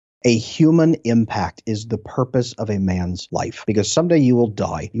A human impact is the purpose of a man's life, because someday you will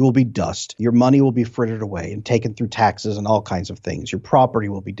die. You will be dust. Your money will be frittered away and taken through taxes and all kinds of things. Your property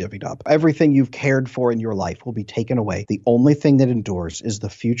will be divvied up. Everything you've cared for in your life will be taken away. The only thing that endures is the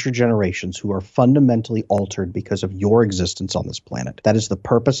future generations who are fundamentally altered because of your existence on this planet. That is the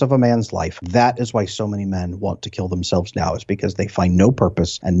purpose of a man's life. That is why so many men want to kill themselves now, is because they find no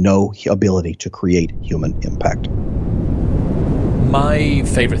purpose and no ability to create human impact. My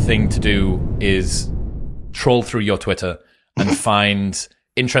favorite thing to do is troll through your Twitter and find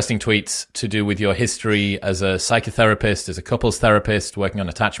interesting tweets to do with your history as a psychotherapist, as a couples therapist, working on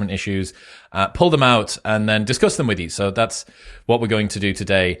attachment issues, pull them out and then discuss them with you. So that's what we're going to do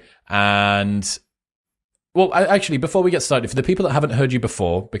today. And well, actually, before we get started, for the people that haven't heard you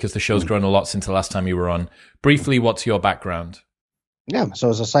before, because the show's grown a lot since the last time you were on, briefly, what's your background? Yeah, so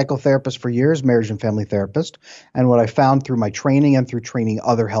as a psychotherapist for years, marriage and family therapist, and what I found through my training and through training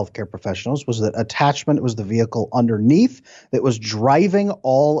other healthcare professionals was that attachment was the vehicle underneath that was driving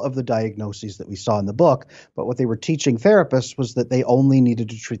all of the diagnoses that we saw in the book. But what they were teaching therapists was that they only needed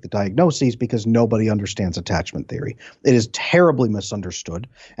to treat the diagnoses because nobody understands attachment theory. It is terribly misunderstood,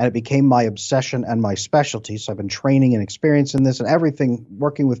 and it became my obsession and my specialty. So I've been training and experiencing this and everything,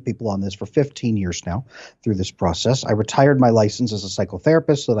 working with people on this for 15 years now through this process. I retired my license as a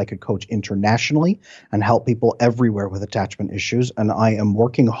psychotherapist so that I could coach internationally and help people everywhere with attachment issues. And I am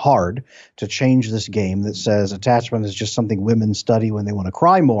working hard to change this game that says attachment is just something women study when they want to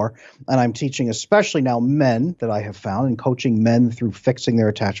cry more. And I'm teaching especially now men that I have found and coaching men through fixing their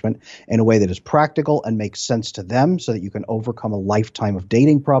attachment in a way that is practical and makes sense to them so that you can overcome a lifetime of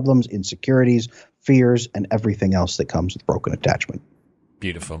dating problems, insecurities, fears, and everything else that comes with broken attachment.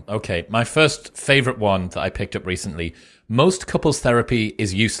 Beautiful. Okay. My first favorite one that I picked up recently. Most couples therapy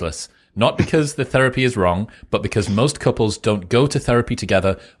is useless, not because the therapy is wrong, but because most couples don't go to therapy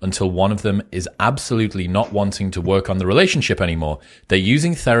together until one of them is absolutely not wanting to work on the relationship anymore. They're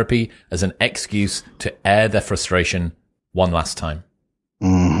using therapy as an excuse to air their frustration one last time.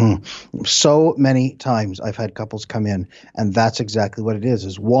 Mm-hmm. So many times I've had couples come in, and that's exactly what it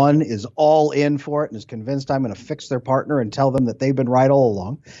is one is all in for it and is convinced I'm going to fix their partner and tell them that they've been right all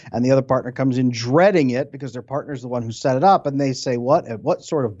along. And the other partner comes in dreading it because their partner's the one who set it up. And they say, what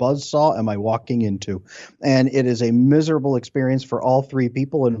sort of buzzsaw am I walking into? And it is a miserable experience for all three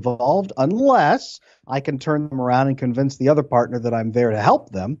people involved, unless I can turn them around and convince the other partner that I'm there to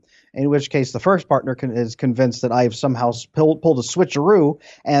help them. In which case the first partner is convinced that I have somehow pulled a switcheroo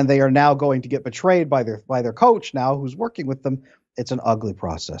and they are now going to get betrayed by their coach now who's working with them. It's an ugly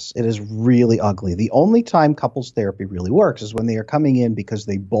process. It is really ugly. The only time couples therapy really works is when they are coming in because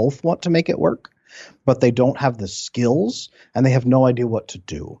they both want to make it work, but they don't have the skills and they have no idea what to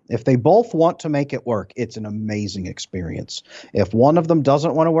do. If they both want to make it work, it's an amazing experience. If one of them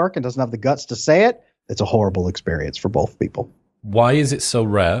doesn't want to work and doesn't have the guts to say it, it's a horrible experience for both people. Why is it so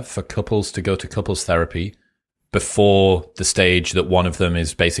rare for couples to go to couples therapy before the stage that one of them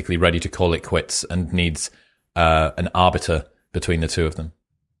is basically ready to call it quits and needs an arbiter between the two of them?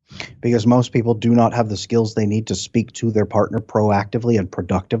 Because most people do not have the skills they need to speak to their partner proactively and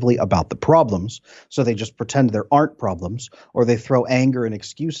productively about the problems. So they just pretend there aren't problems, or they throw anger and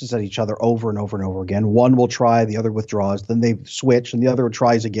excuses at each other over and over and over again. One will try, the other withdraws, then they switch, and the other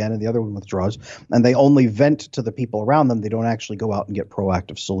tries again, and the other one withdraws. And they only vent to the people around them. They don't actually go out and get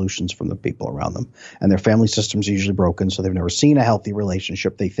proactive solutions from the people around them. And their family systems are usually broken, so they've never seen a healthy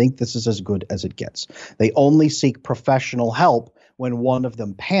relationship. They think this is as good as it gets. They only seek professional help when one of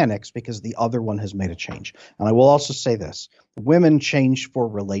them panics because the other one has made a change. And I will also say this. Women change for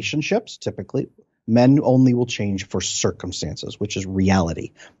relationships, typically. Men only will change for circumstances, which is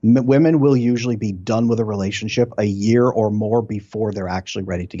reality. Women will usually be done with a relationship a year or more before they're actually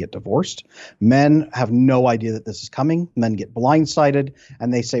ready to get divorced. Men have no idea that this is coming. Men get blindsided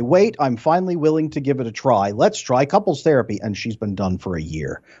and they say, wait, I'm finally willing to give it a try. Let's try couples therapy. And she's been done for a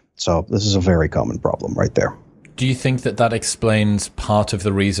year. So this is a very common problem right there. Do you think that explains part of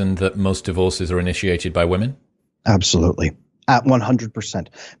the reason that most divorces are initiated by women? Absolutely. At 100%.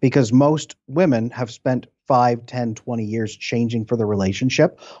 Because most women have spent 5, 10, 20 years changing for the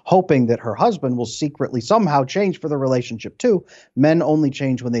relationship, hoping that her husband will secretly somehow change for the relationship too. Men only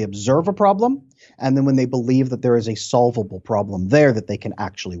change when they observe a problem and then when they believe that there is a solvable problem there that they can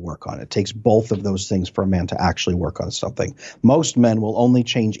actually work on. It takes both of those things for a man to actually work on something. Most men will only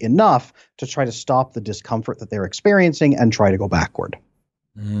change enough to try to stop the discomfort that they're experiencing and try to go backward.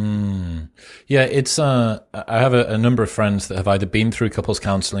 Yeah, it's I have a number of friends that have either been through couples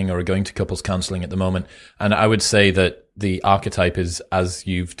counseling or are going to couples counseling at the moment, and I would say that the archetype is as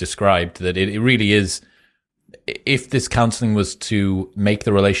you've described, that it really is if this counseling was to make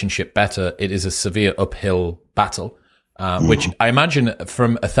the relationship better, it is a severe uphill battle, which I imagine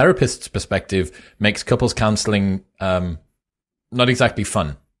from a therapist's perspective makes couples counseling not exactly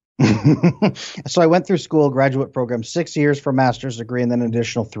fun. So I went through school, graduate program, 6 years for a master's degree, and then an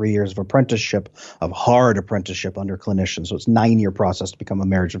additional 3 years of apprenticeship, of hard apprenticeship under clinicians. So it's a 9-year process to become a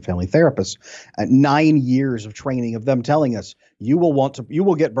marriage and family therapist. 9 years of training of them telling us you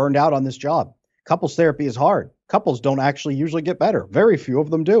will get burned out on this job. Couples therapy is hard. Couples don't actually usually get better. Very few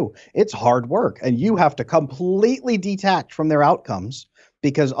of them do. It's hard work, and you have to completely detach from their outcomes,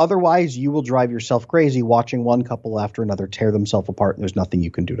 because otherwise you will drive yourself crazy watching one couple after another tear themselves apart, and there's nothing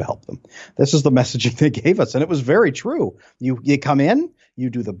you can do to help them. This is the messaging they gave us, and it was very true. You come in, you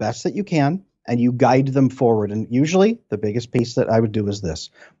do the best that you can, and you guide them forward. And usually the biggest piece that I would do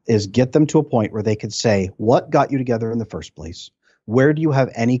is get them to a point where they could say, what got you together in the first place? Where do you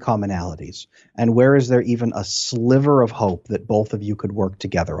have any commonalities? And where is there even a sliver of hope that both of you could work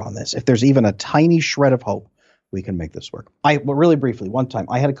together on this? If there's even a tiny shred of hope, we can make this work. Really briefly, one time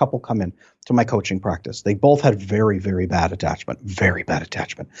I had a couple come in to my coaching practice. They both had very, very bad attachment.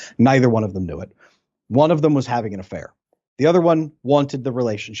 Neither one of them knew it. One of them was having an affair. The other one wanted the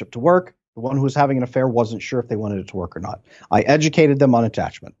relationship to work. The one who was having an affair wasn't sure if they wanted it to work or not. I educated them on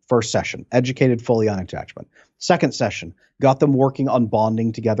attachment. First session, educated fully on attachment. Second session, got them working on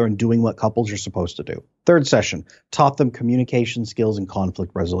bonding together and doing what couples are supposed to do. Third session, taught them communication skills and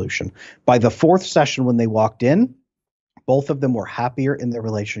conflict resolution. By the fourth session, when they walked in, both of them were happier in their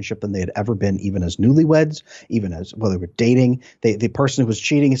relationship than they had ever been, even as newlyweds, even as they were dating. The person who was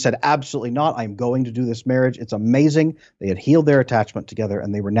cheating said, absolutely not. I'm going to do this marriage. It's amazing. They had healed their attachment together,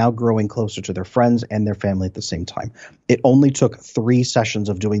 and they were now growing closer to their friends and their family at the same time. It only took 3 sessions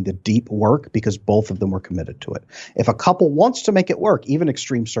of doing the deep work because both of them were committed to it. If a couple wants to make it work, even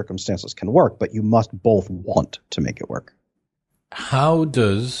extreme circumstances can work, but you must both want to make it work. How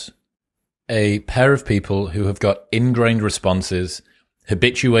does a pair of people who have got ingrained responses,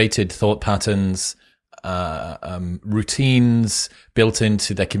 habituated thought patterns, routines built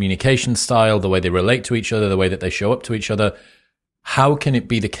into their communication style, the way they relate to each other, the way that they show up to each other, how can it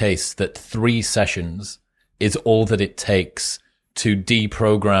be the case that 3 sessions is all that it takes to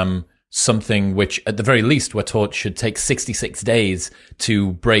deprogram something which, at the very least, we're taught should take 66 days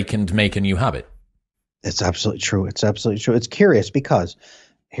to break and make a new habit? It's absolutely true. It's curious because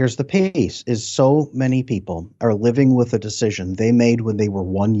here's the piece, is so many people are living with a decision they made when they were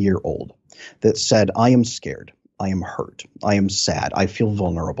 1 year old that said, I am scared, I am hurt, I am sad, I feel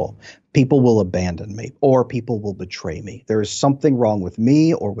vulnerable. People will abandon me, or people will betray me. There is something wrong with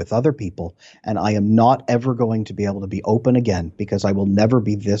me or with other people, and I am not ever going to be able to be open again because I will never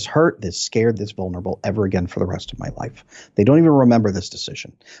be this hurt, this scared, this vulnerable ever again for the rest of my life. They don't even remember this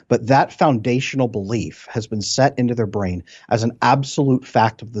decision. But that foundational belief has been set into their brain as an absolute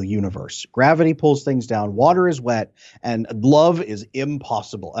fact of the universe. Gravity pulls things down, water is wet, and love is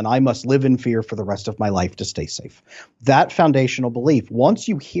impossible, and I must live in fear for the rest of my life to stay safe. That foundational belief, once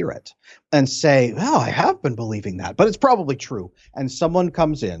you hear it, and say, well, I have been believing that, but it's probably true. And someone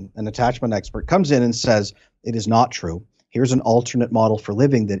comes in, an attachment expert comes in and says, it is not true. Here's an alternate model for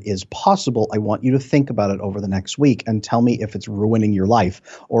living that is possible. I want you to think about it over the next week and tell me if it's ruining your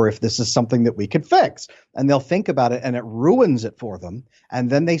life or if this is something that we could fix. And they'll think about it and it ruins it for them. And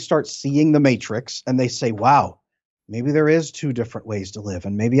then they start seeing the matrix and they say, wow, maybe there is 2 different ways to live.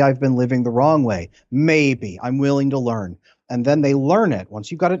 And maybe I've been living the wrong way. Maybe I'm willing to learn. And then they learn it.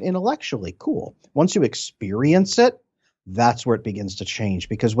 Once you got it intellectually, cool. Once you experience it, that's where it begins to change.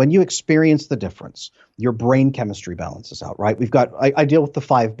 Because when you experience the difference, your brain chemistry balances out, right? I deal with the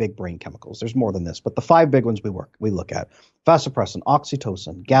 5 big brain chemicals. There's more than this, but the 5 big ones we look at: vasopressin,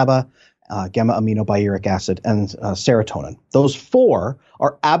 oxytocin, GABA, gamma-aminobutyric acid, and serotonin. Those 4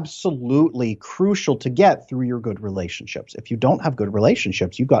 are absolutely crucial to get through your good relationships. If you don't have good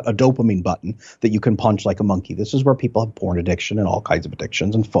relationships, you've got a dopamine button that you can punch like a monkey. This is where people have porn addiction and all kinds of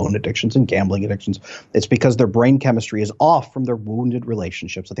addictions and phone addictions and gambling addictions. It's because their brain chemistry is off from their wounded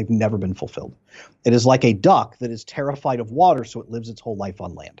relationships that they've never been fulfilled. It is like a duck that is terrified of water, so it lives its whole life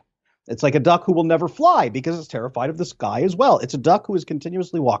on land. It's like a duck who will never fly because it's terrified of the sky as well. It's a duck who is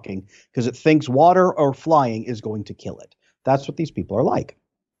continuously walking because it thinks water or flying is going to kill it. That's what these people are like.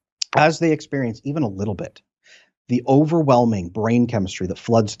 As they experience even a little bit, the overwhelming brain chemistry that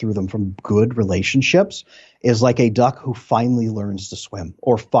floods through them from good relationships is like a duck who finally learns to swim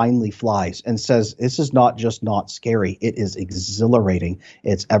or finally flies and says, this is not just not scary. It is exhilarating.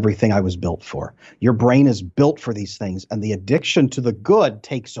 It's everything I was built for. Your brain is built for these things, and the addiction to the good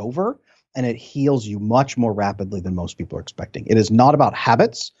takes over. and it heals you much more rapidly than most people are expecting. It is not about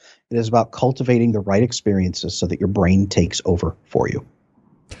habits. It is about cultivating the right experiences so that your brain takes over for you.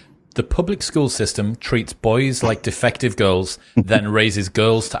 The public school system treats boys like defective girls, then raises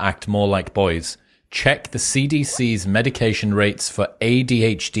girls to act more like boys. Check the CDC's medication rates for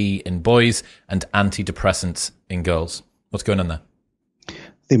ADHD in boys and antidepressants in girls. What's going on there?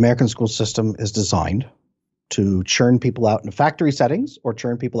 The American school system is designed to churn people out into factory settings or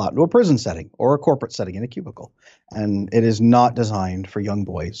churn people out into a prison setting or a corporate setting in a cubicle. And it is not designed for young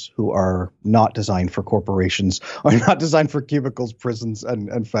boys who are not designed for corporations or not designed for cubicles, prisons,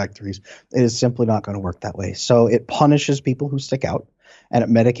 and factories. It is simply not going to work that way. So it punishes people who stick out and it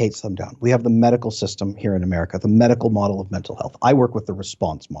medicates them down. We have the medical system here in America, the medical model of mental health. I work with the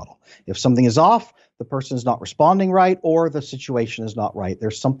response model. If something is off, the person is not responding right, or the situation is not right,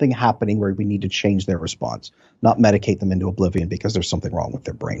 there's something happening where we need to change their response, not medicate them into oblivion because there's something wrong with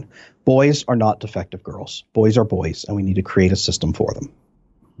their brain. Boys are not defective girls. Boys are boys, and we need to create a system for them.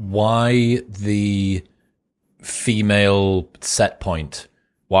 Why the female set point?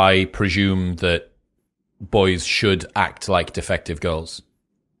 Why presume that boys should act like defective girls?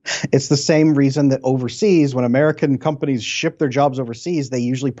 It's the same reason that overseas, when American companies ship their jobs overseas, they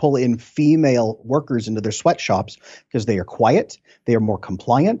usually pull in female workers into their sweatshops because they are quiet, they are more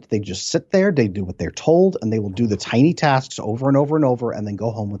compliant, they just sit there, they do what they're told, and they will do the tiny tasks over and over and over and then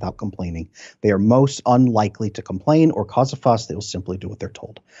go home without complaining. They are most unlikely to complain or cause a fuss. They will simply do what they're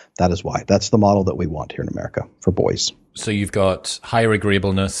told. That is why. That's the model that we want here in America for boys. So you've got higher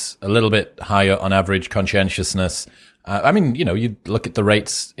agreeableness, a little bit higher on average conscientiousness. I mean, you know, you look at the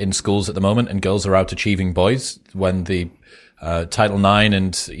rates in schools at the moment and girls are out achieving boys when the Title IX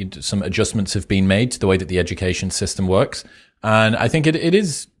and some adjustments have been made to the way that the education system works. And I think it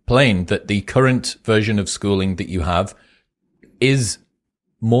is plain that the current version of schooling that you have is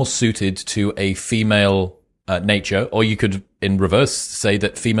more suited to a female nature, or you could, in reverse, say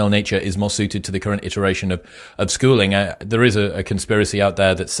that female nature is more suited to the current iteration of schooling. There is a conspiracy out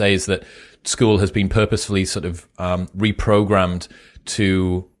there that says that school has been purposefully sort of reprogrammed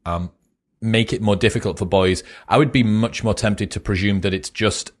to make it more difficult for boys. I would be much more tempted to presume that it's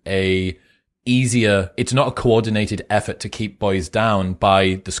just it's not a coordinated effort to keep boys down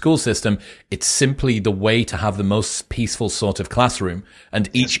by the school system. It's simply the way to have the most peaceful sort of classroom. And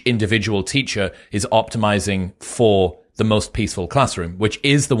each individual teacher is optimizing for the most peaceful classroom, which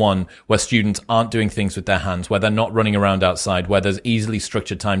is the one where students aren't doing things with their hands, where they're not running around outside, where there's easily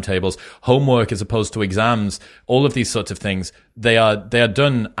structured timetables, homework as opposed to exams, all of these sorts of things. They are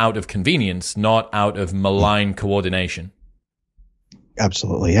done out of convenience, not out of malign coordination.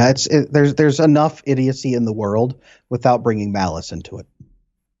 Absolutely. Yeah, there's enough idiocy in the world without bringing malice into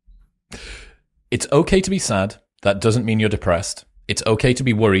it. It's okay to be sad. That doesn't mean you're depressed. It's okay to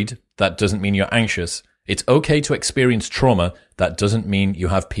be worried. That doesn't mean you're anxious. It's okay to experience trauma. That doesn't mean you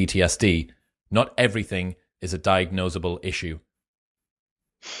have PTSD. Not everything is a diagnosable issue.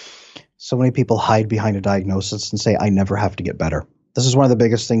 So many people hide behind a diagnosis and say, I never have to get better. This is one of the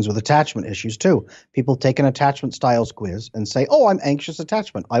biggest things with attachment issues, too. People take an attachment styles quiz and say, oh, I'm anxious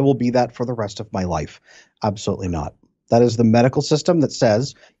attachment. I will be that for the rest of my life. Absolutely not. That is the medical system that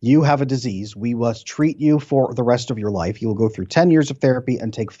says you have a disease. We must treat you for the rest of your life. You will go through 10 years of therapy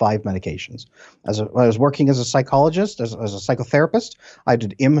and take 5 medications. When I was working as a psychologist, as a psychotherapist, I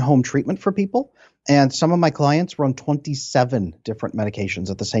did in-home treatment for people. And some of my clients were on 27 different medications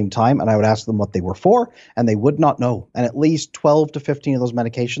at the same time. And I would ask them what they were for, and they would not know. And at least 12 to 15 of those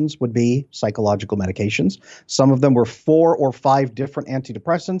medications would be psychological medications. Some of them were 4 or 5 different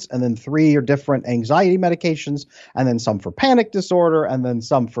antidepressants, and then 3 or different anxiety medications, and then some for panic disorder, and then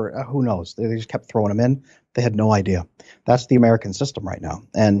some for who knows. They just kept throwing them in. They had no idea. That's the American system right now.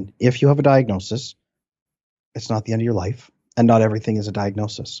 And if you have a diagnosis, it's not the end of your life. And not everything is a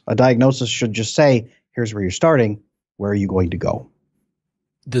diagnosis. A diagnosis should just say, here's where you're starting. Where are you going to go?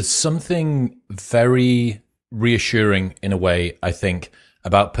 There's something very reassuring in a way, I think,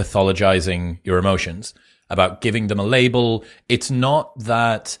 about pathologizing your emotions, about giving them a label. It's not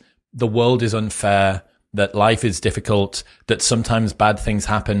that the world is unfair, that life is difficult, that sometimes bad things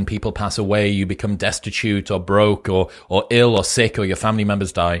happen, people pass away, you become destitute or broke or ill or sick, or your family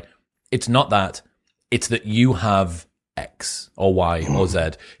members die. It's not that. It's that you have X or Y or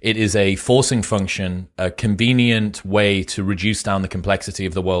Z. It is a forcing function, a convenient way to reduce down the complexity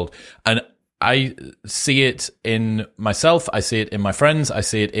of the world. And I see it in myself. I see it in my friends. I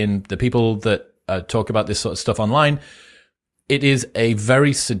see it in the people that talk about this sort of stuff online. It is a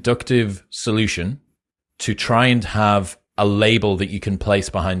very seductive solution to try and have a label that you can place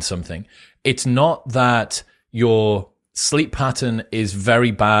behind something. It's not that you're sleep pattern is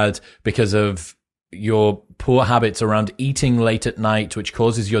very bad because of your poor habits around eating late at night, which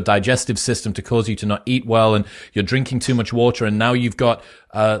causes your digestive system to cause you to not eat well, and you're drinking too much water, and now you've got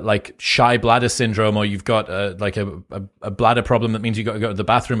like shy bladder syndrome, or you've got like a bladder problem that means you've got to go to the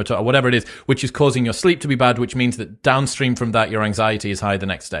bathroom or whatever it is, which is causing your sleep to be bad, which means that downstream from that your anxiety is high the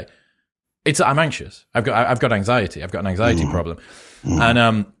next day. I'm anxious. I've got anxiety. I've got an anxiety problem,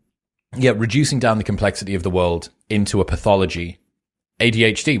 and reducing down the complexity of the world into a pathology.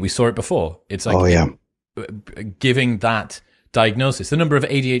 ADHD, we saw it before. It's like giving that diagnosis. The number of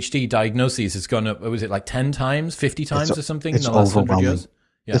ADHD diagnoses has gone up, was it like 10 times, 50 times or something in the last 100 years?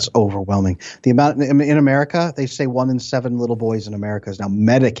 Yeah. It's overwhelming. The amount in America, they say 1 in 7 little boys in America is now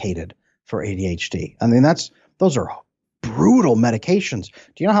medicated for ADHD. I mean, those are brutal medications.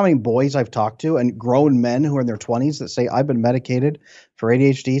 Do you know how many boys I've talked to and grown men who are in their 20s that say, I've been medicated for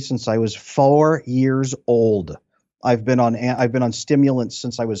ADHD since I was 4 years old. I've been on stimulants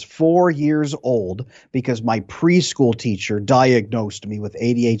since I was 4 years old because my preschool teacher diagnosed me with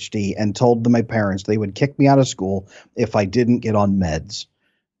ADHD and told my parents they would kick me out of school if I didn't get on meds.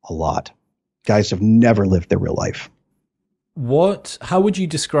 A lot. Guys have never lived their real life. How would you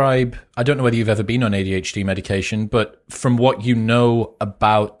describe, I don't know whether you've ever been on ADHD medication, but from what you know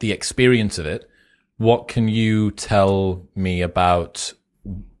about the experience of it, what can you tell me about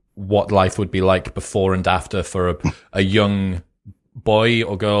what life would be like before and after for a young boy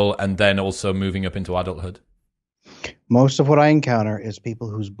or girl, and then also moving up into adulthood? Most of what I encounter is people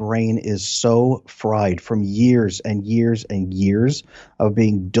whose brain is so fried from years and years and years of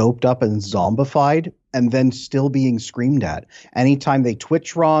being doped up and zombified and then still being screamed at. Anytime they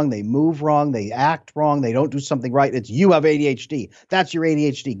twitch wrong, they move wrong, they act wrong, they don't do something right, it's you have ADHD. That's your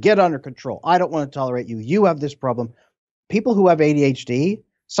ADHD. Get under control. I don't want to tolerate you. You have this problem. People who have ADHD,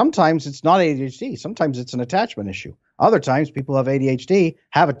 sometimes it's not ADHD. Sometimes it's an attachment issue. Other times people who have ADHD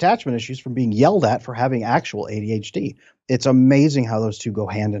have attachment issues from being yelled at for having actual ADHD. It's amazing how those two go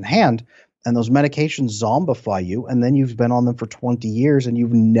hand in hand. And those medications zombify you. And then you've been on them for 20 years and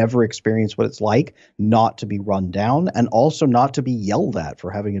you've never experienced what it's like not to be run down and also not to be yelled at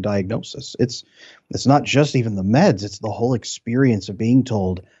for having a diagnosis. It's not just even the meds. It's the whole experience of being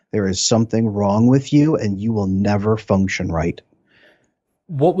told there is something wrong with you and you will never function right.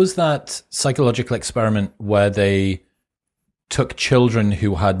 What was that psychological experiment where they took children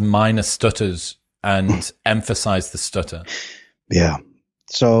who had minor stutters and emphasized the stutter? Yeah.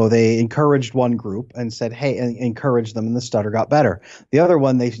 So they encouraged one group and said, hey, and encouraged them, and the stutter got better. The other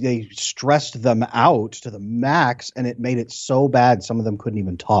one, they stressed them out to the max, and it made it so bad some of them couldn't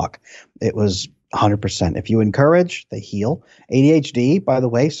even talk. It was 100%. If you encourage, they heal. ADHD, by the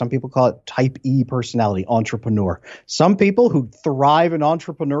way, some people call it type E personality, entrepreneur. Some people who thrive in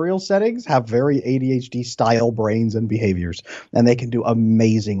entrepreneurial settings have very ADHD style brains and behaviors, and they can do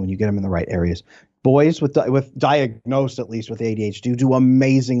amazing when you get them in the right areas. Boys with diagnosed at least with ADHD do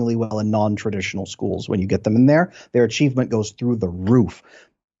amazingly well in non-traditional schools. When you get them in there, their achievement goes through the roof.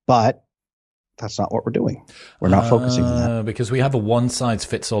 But that's not what we're doing. We're not focusing on that. Because we have a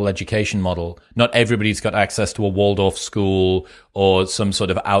one-size-fits-all education model. Not everybody's got access to a Waldorf school or some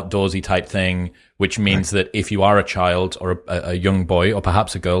sort of outdoorsy type thing, which means that if you are a child or a young boy or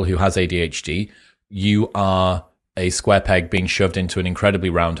perhaps a girl who has ADHD, you are a square peg being shoved into an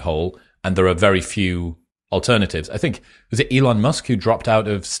incredibly round hole, and there are very few alternatives. I think, was it Elon Musk who dropped out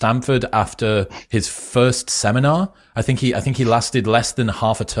of Stanford after his first seminar? I think he lasted less than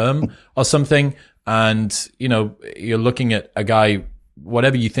half a term or something. And, you know, you're looking at a guy,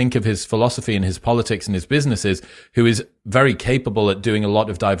 whatever you think of his philosophy and his politics and his businesses, who is very capable at doing a lot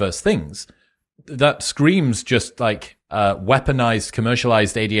of diverse things. That screams just like weaponized,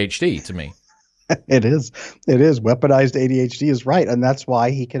 commercialized ADHD to me. It is. Weaponized ADHD is right. And that's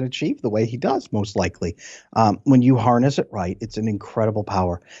why he can achieve the way he does, most likely. When you harness it right, it's an incredible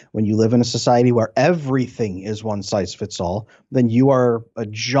power. When you live in a society where everything is one size fits all, then you are a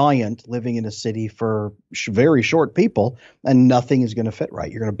giant living in a city for very short people, and nothing is going to fit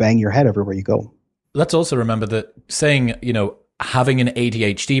right. You're going to bang your head everywhere you go. Let's also remember that saying, you know, having an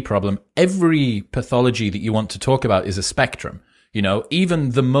ADHD problem, every pathology that you want to talk about is a spectrum. You know, even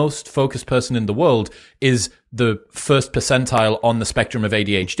the most focused person in the world is the first percentile on the spectrum of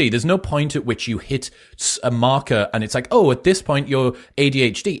ADHD. There's no point at which you hit a marker and it's like, oh, at this point you're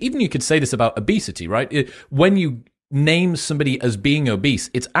ADHD. Even you could say this about obesity, right? When you name somebody as being obese,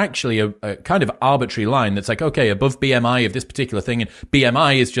 it's actually a kind of arbitrary line that's like, okay, above BMI of this particular thing, and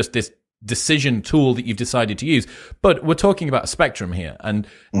BMI is just this decision tool that you've decided to use. But we're talking about a spectrum here, and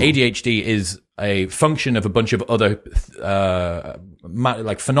ADHD is a function of a bunch of other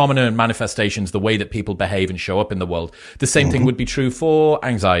like phenomena and manifestations, the way that people behave and show up in the world. The same thing would be true for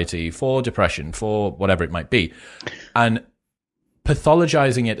anxiety, for depression, for whatever it might be. And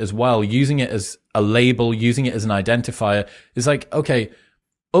pathologizing it as well, using it as a label, using it as an identifier is like, okay,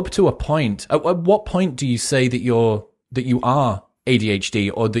 up to a point, at what point do you say that you are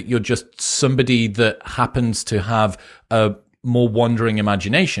ADHD, or that you're just somebody that happens to have a more wandering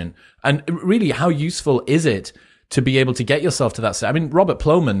imagination? And really, how useful is it to be able to get yourself to that state? I mean, Robert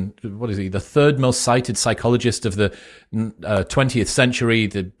Plomin, what is he, the third most cited psychologist of the 20th century,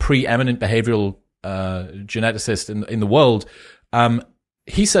 the preeminent behavioral geneticist in the world,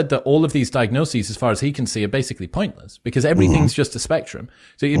 he said that all of these diagnoses, as far as he can see, are basically pointless because everything's just a spectrum.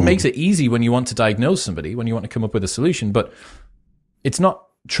 So it makes it easy when you want to diagnose somebody, when you want to come up with a solution, but it's not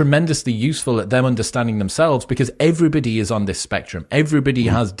tremendously useful at them understanding themselves because everybody is on this spectrum. Everybody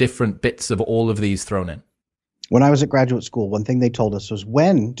has different bits of all of these thrown in. When I was at graduate school, one thing they told us was,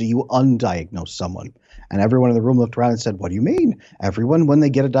 when do you undiagnose someone? And everyone in the room looked around and said, what do you mean? Everyone, when they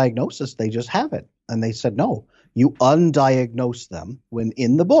get a diagnosis, they just have it. And they said, no, you undiagnose them when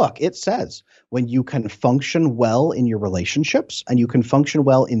in the book it says when you can function well in your relationships and you can function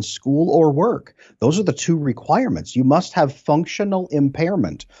well in school or work. Those are the two requirements. You must have functional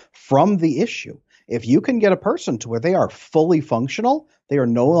impairment from the issue. If you can get a person to where they are fully functional, they are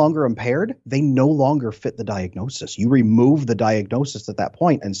no longer impaired, they no longer fit the diagnosis. You remove the diagnosis at that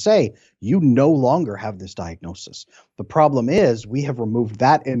point and say, you no longer have this diagnosis. The problem is we have removed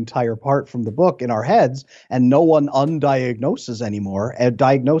that entire part from the book in our heads, and no one undiagnoses anymore. A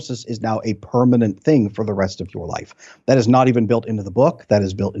diagnosis is now a permanent thing for the rest of your life. That is not even built into the book. That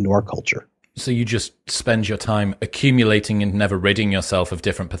is built into our culture. So you just spend your time accumulating and never ridding yourself of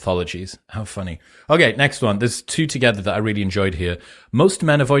different pathologies. How funny. Okay, next one. There's two together that I really enjoyed here. Most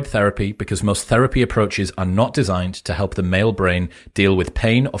men avoid therapy because most therapy approaches are not designed to help the male brain deal with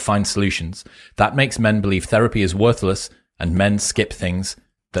pain or find solutions. That makes men believe therapy is worthless, and men skip things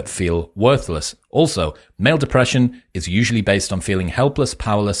that feel worthless. Also, male depression is usually based on feeling helpless,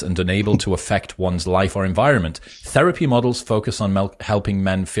 powerless, and unable to affect one's life or environment. Therapy models focus on helping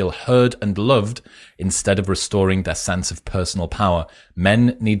men feel heard and loved instead of restoring their sense of personal power.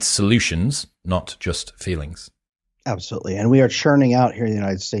 Men need solutions, not just feelings. Absolutely. And we are churning out here in the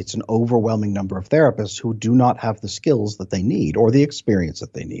United States an overwhelming number of therapists who do not have the skills that they need or the experience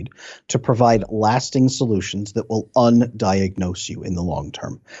that they need to provide lasting solutions that will undiagnose you in the long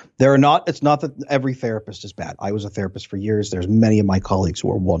term. It's not that every therapist is bad. I was a therapist for years. There's many of my colleagues who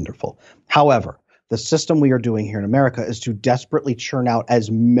are wonderful. However, the system we are doing here in America is to desperately churn out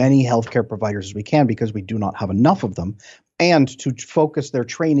as many healthcare providers as we can because we do not have enough of them, and to focus their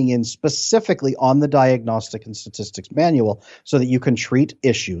training in specifically on the Diagnostic and Statistics Manual so that you can treat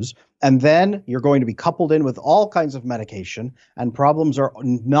issues. And then you're going to be coupled in with all kinds of medication, and problems are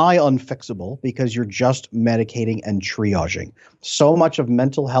nigh unfixable because you're just medicating and triaging. So much of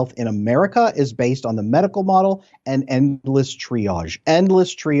mental health in America is based on the medical model and endless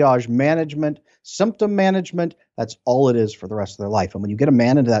triage management, symptom management. That's all it is for the rest of their life. And when you get a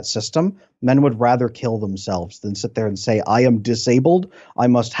man into that system, men would rather kill themselves than sit there and say, I am disabled. I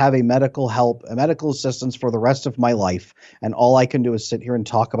must have a medical assistance for the rest of my life. And all I can do is sit here and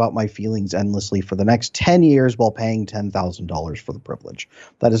talk about my feelings endlessly for the next 10 years while paying $10,000 for the privilege.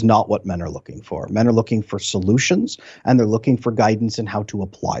 That is not what men are looking for. Men are looking for solutions, and they're looking for guidance in how to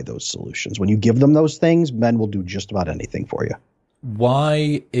apply those solutions. When you give them those things, men will do just about anything for you.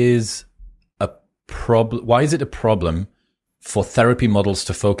 Why is it a problem for therapy models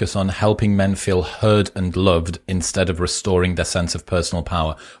to focus on helping men feel heard and loved instead of restoring their sense of personal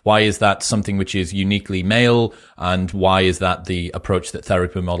power? Why is that something which is uniquely male, and why is that the approach that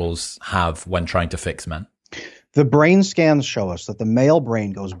therapy models have when trying to fix men? The brain scans show us that the male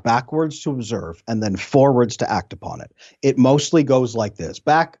brain goes backwards to observe and then forwards to act upon it. It mostly goes like this: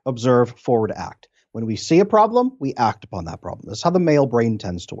 back, observe, forward, act. When we see a problem, we act upon that problem. That's how the male brain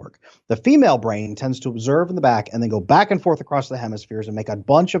tends to work. The female brain tends to observe in the back and then go back and forth across the hemispheres and make a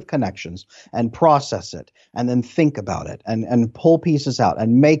bunch of connections and process it and then think about it and pull pieces out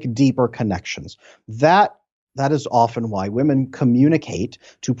and make deeper connections. That That is often why women communicate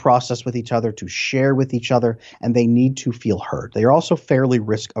to process with each other, to share with each other, and they need to feel heard. They are also fairly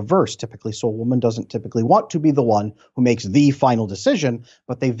risk averse, typically. So a woman doesn't typically want to be the one who makes the final decision,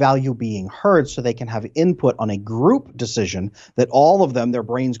 but they value being heard so they can have input on a group decision that all of them, their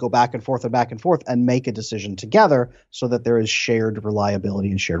brains go back and forth and make a decision together so that there is shared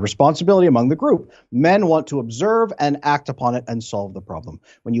reliability and shared responsibility among the group. Men want to observe and act upon it and solve the problem.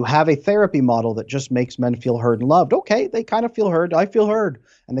 When you have a therapy model that just makes men feel heard and loved. Okay, they kind of feel heard. I feel heard.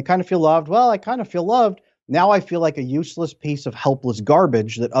 And they kind of feel loved. Well, I kind of feel loved. Now I feel like a useless piece of helpless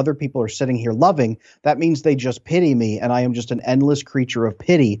garbage that other people are sitting here loving. That means they just pity me, and I am just an endless creature of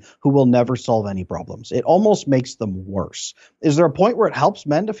pity who will never solve any problems. It almost makes them worse. Is there a point where it helps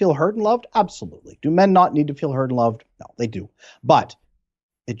men to feel heard and loved? Absolutely. Do men not need to feel heard and loved? No, they do. But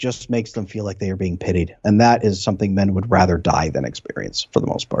it just makes them feel like they are being pitied. And that is something men would rather die than experience for the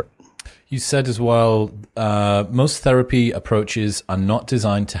most part. You said as well, most therapy approaches are not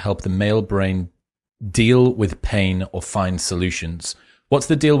designed to help the male brain deal with pain or find solutions. What's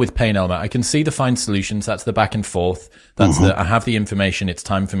the deal with pain, Elmer? I can see the find solutions. That's the back and forth. That's the I have the information. It's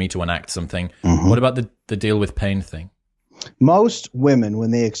time for me to enact something. What about the deal with pain thing? Most women, when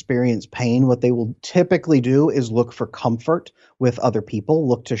they experience pain, what they will typically do is look for comfort with other people,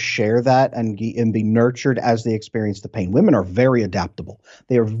 look to share that and be nurtured as they experience the pain. Women are very adaptable.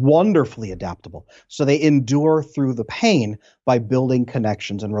 They are wonderfully adaptable. So they endure through the pain by building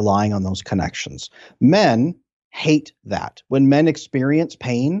connections and relying on those connections. Men hate that. When men experience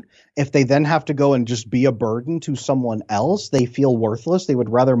pain, if they then have to go and just be a burden to someone else, they feel worthless. They would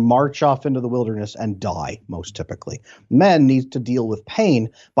rather march off into the wilderness and die, most typically. Men need to deal with pain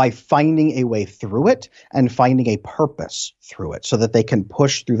by finding a way through it and finding a purpose through it so that they can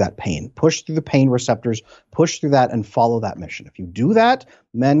push through that pain, push through the pain receptors, push through that and follow that mission. If you do that,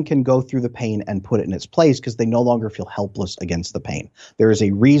 men can go through the pain and put it in its place because they no longer feel helpless against the pain. There is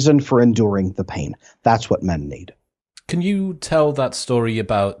a reason for enduring the pain. That's what men need. Can you tell that story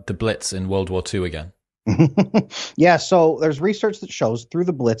about the Blitz in World War II again? Yeah, so there's research that shows through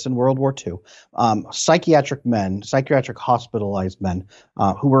the Blitz in World War II, psychiatric hospitalized men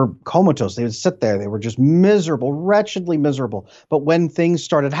who were comatose, they would sit there, they were just miserable, wretchedly miserable. But when things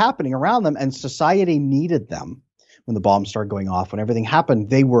started happening around them and society needed them, when the bombs started going off, when everything happened,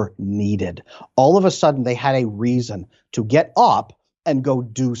 they were needed. All of a sudden, they had a reason to get up and go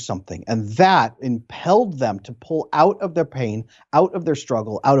do something. And that impelled them to pull out of their pain, out of their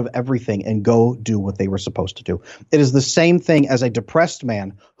struggle, out of everything, and go do what they were supposed to do. It is the same thing as a depressed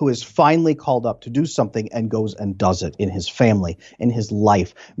man who is finally called up to do something and goes and does it in his family, in his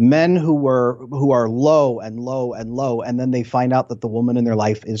life. Men who are low and low and low, and then they find out that the woman in their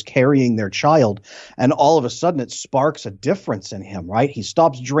life is carrying their child, and all of a sudden it sparks a difference in him, right? He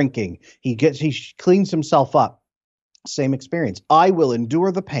stops drinking. He cleans himself up. Same experience. I will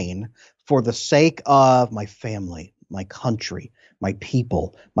endure the pain for the sake of my family, my country, my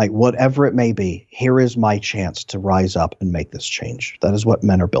people, my whatever it may be. Here is my chance to rise up and make this change. That is what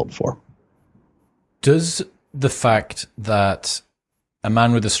men are built for. Does the fact that a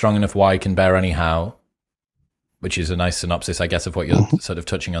man with a strong enough why can bear any how, which is a nice synopsis, I guess, of what you're sort of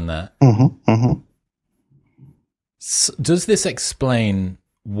touching on there, does this explain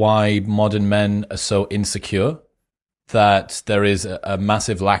why modern men are so insecure? That there is a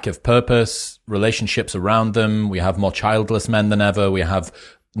massive lack of purpose, relationships around them. We have more childless men than ever. We have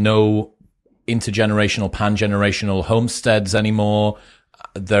no intergenerational, pan-generational homesteads anymore.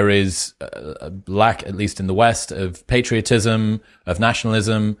 There is a lack, at least in the West, of patriotism, of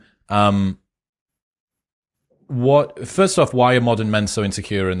nationalism. First off, why are modern men so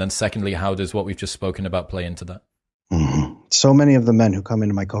insecure? And then secondly, how does what we've just spoken about play into that? So many of the men who come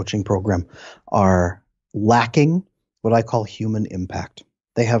into my coaching program are lacking what I call human impact.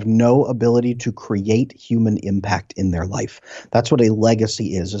 They have no ability to create human impact in their life. That's what a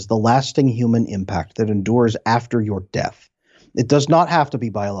legacy is the lasting human impact that endures after your death. It does not have to be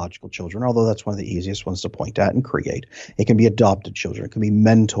biological children, although that's one of the easiest ones to point at and create. It can be adopted children. It can be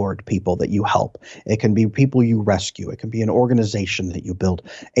mentored people that you help. It can be people you rescue. It can be an organization that you build.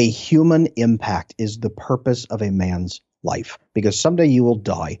 A human impact is the purpose of a man's life, because someday you will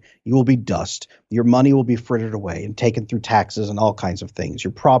die, you will be dust, your money will be frittered away and taken through taxes and all kinds of things. Your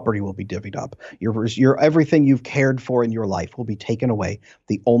property will be divvied up. Your everything you've cared for in your life will be taken away.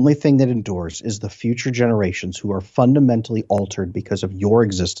 The only thing that endures is the future generations who are fundamentally altered because of your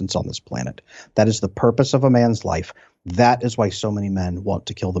existence on this planet. That is the purpose of a man's life. That is why so many men want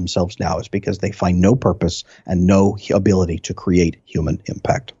to kill themselves now, is because they find no purpose and no ability to create human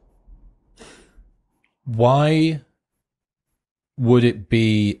impact. Why would it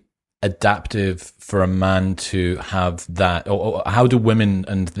be adaptive for a man to have that? Or how do women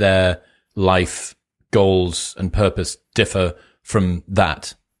and their life goals and purpose differ from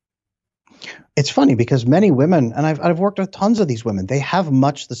that? It's funny because many women, and I've worked with tons of these women, they have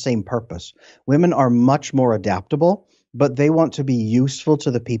much the same purpose. Women are much more adaptable, but they want to be useful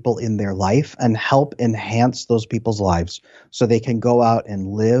to the people in their life and help enhance those people's lives so they can go out and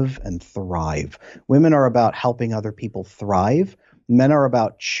live and thrive. Women are about helping other people thrive. Men are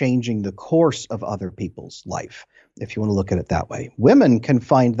about changing the course of other people's life, if you want to look at it that way. Women can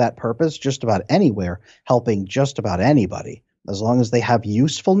find that purpose just about anywhere, helping just about anybody. As long as they have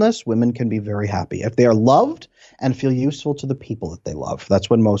usefulness, women can be very happy. If they are loved and feel useful to the people that they love, that's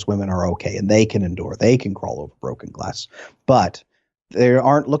when most women are okay and they can endure. They can crawl over broken glass. But they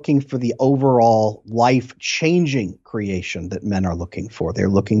aren't looking for the overall life-changing creation that men are looking for. They're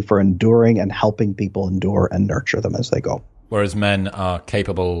looking for enduring and helping people endure and nurture them as they go. Whereas men are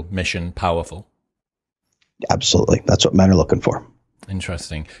capable, mission, powerful. Absolutely. That's what men are looking for.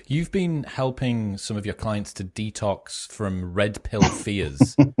 Interesting. You've been helping some of your clients to detox from red pill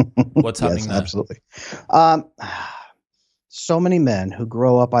fears. What's happening there? Absolutely. So many men who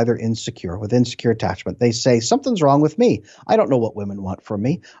grow up either insecure, with insecure attachment, they say, something's wrong with me. I don't know what women want from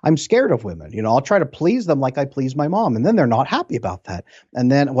me. I'm scared of women. You know, I'll try to please them like I please my mom. And then they're not happy about that.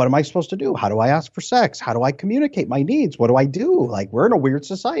 And then what am I supposed to do? How do I ask for sex? How do I communicate my needs? What do I do? Like, we're in a weird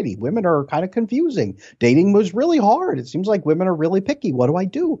society. Women are kind of confusing. Dating was really hard. It seems like women are really picky. What do I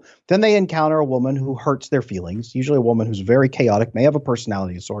do? Then they encounter a woman who hurts their feelings, usually a woman who's very chaotic, may have a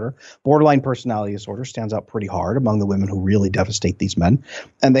personality disorder. Borderline personality disorder stands out pretty hard among the women who really devastate these men.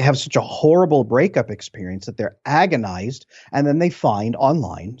 And they have such a horrible breakup experience that they're agonized. And then they find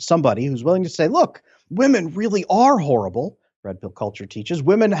online somebody who's willing to say, look, women really are horrible. Red pill culture teaches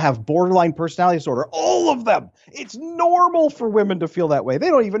women have borderline personality disorder. All of them. It's normal for women to feel that way.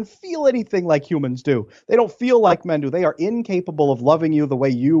 They don't even feel anything like humans do. They don't feel like men do. They are incapable of loving you the way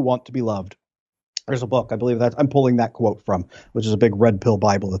you want to be loved. There's a book, I believe that I'm pulling that quote from, which is a big red pill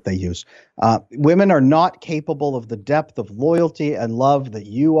Bible that they use. Women are not capable of the depth of loyalty and love that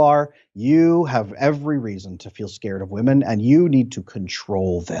you are. You have every reason to feel scared of women, and you need to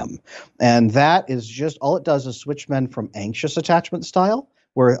control them. And that is just all it does is switch men from anxious attachment style,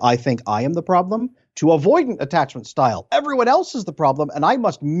 where I think I am the problem, to avoidant attachment style. Everyone else is the problem, and I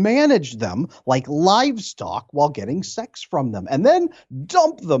must manage them like livestock while getting sex from them, and then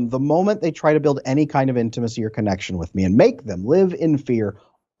dump them the moment they try to build any kind of intimacy or connection with me and make them live in fear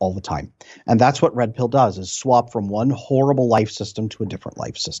all the time. And that's what red pill does, is swap from one horrible life system to a different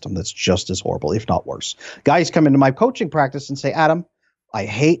life system that's just as horrible, if not worse. Guys come into my coaching practice and say, Adam, I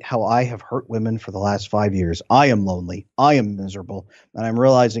hate how I have hurt women for the last 5 years. I am lonely. I am miserable. And I'm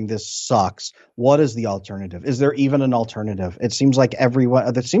realizing this sucks. What is the alternative? Is there even an alternative? It seems like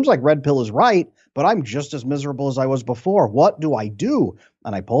red pill is right, but I'm just as miserable as I was before. What do I do?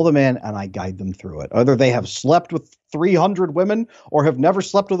 And I pull them in and I guide them through it. Either they have slept with 300 women or have never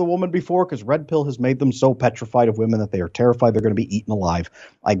slept with a woman before because red pill has made them so petrified of women that they are terrified they're going to be eaten alive.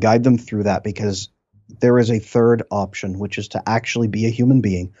 I guide them through that because there is a third option, which is to actually be a human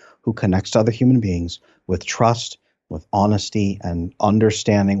being who connects to other human beings with trust, with honesty, and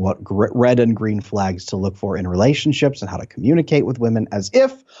understanding what red and green flags to look for in relationships and how to communicate with women as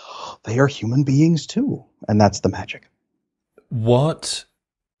if they are human beings too. And that's the magic. What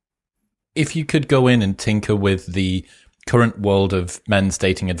if you could go in and tinker with the current world of men's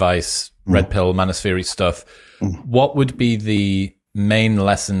dating advice, red pill, manosphere stuff? What would be the main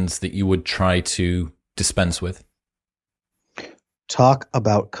lessons that you would try to dispense with? Talk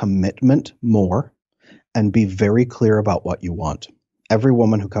about commitment more and be very clear about what you want. Every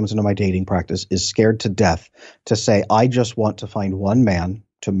woman who comes into my dating practice is scared to death to say, I just want to find one man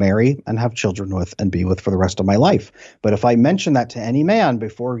to marry and have children with and be with for the rest of my life. But if I mention that to any man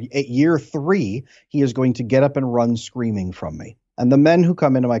before year 3, he is going to get up and run screaming from me. And the men who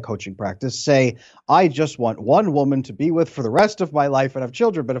come into my coaching practice say, I just want one woman to be with for the rest of my life and have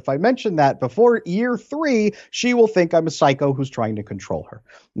children. But if I mention that before year 3, she will think I'm a psycho who's trying to control her.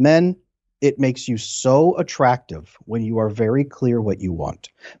 Men, it makes you so attractive when you are very clear what you want.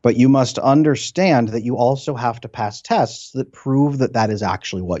 But you must understand that you also have to pass tests that prove that that is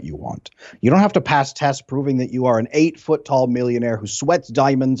actually what you want. You don't have to pass tests proving that you are an 8-foot-tall millionaire who sweats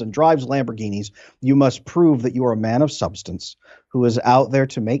diamonds and drives Lamborghinis. You must prove that you are a man of substance who is out there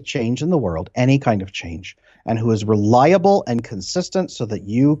to make change in the world, any kind of change, and who is reliable and consistent so that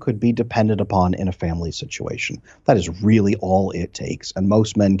you could be dependent upon in a family situation. That is really all it takes, and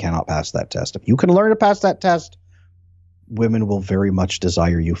most men cannot pass that test. If you can learn to pass that test, women will very much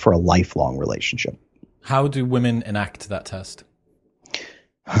desire you for a lifelong relationship. How do women enact that test?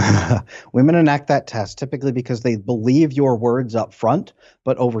 Women enact that test typically because they believe your words up front,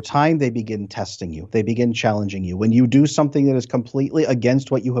 but over time they begin testing you. They begin challenging you. When you do something that is completely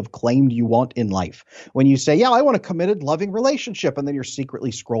against what you have claimed you want in life, when you say, yeah, I want a committed, loving relationship, and then you're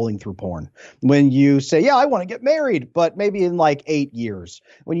secretly scrolling through porn. When you say, yeah, I want to get married, but maybe in like 8 years.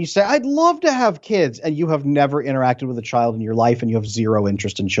 When you say, I'd love to have kids, and you have never interacted with a child in your life and you have zero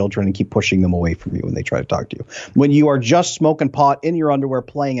interest in children and keep pushing them away from you when they try to talk to you. When you are just smoking pot in your underwear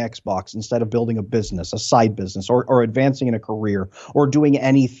playing Xbox instead of building a business, a side business, or advancing in a career or doing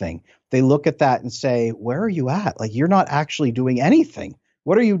anything, they look at that and say, where are you at? Like, you're not actually doing anything.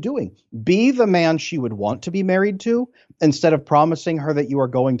 What are you doing? Be the man she would want to be married to instead of promising her that you are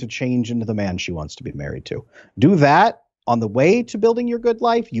going to change into the man she wants to be married to. Do that on the way to building your good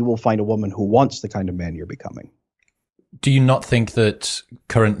life. You will find a woman who wants the kind of man you're becoming. Do you not think that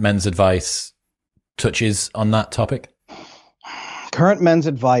current men's advice touches on that topic? Current men's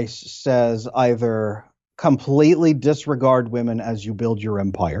advice says either completely disregard women as you build your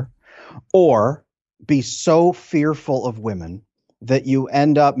empire, or be so fearful of women that you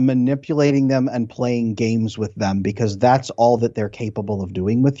end up manipulating them and playing games with them because that's all that they're capable of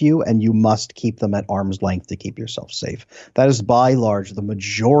doing with you, and you must keep them at arm's length to keep yourself safe. That is by large the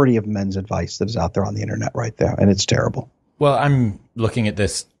majority of men's advice that is out there on the internet right there, and it's terrible. Well, I'm looking at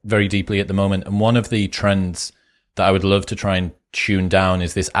this very deeply at the moment, and one of the trends that I would love to try and tune down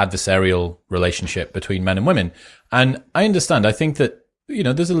is this adversarial relationship between men and women. And I understand. I think that,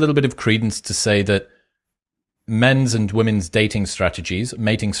 there's a little bit of credence to say that men's and women's dating strategies,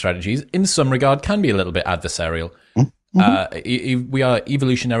 mating strategies, in some regard can be a little bit adversarial. Mm-hmm. We are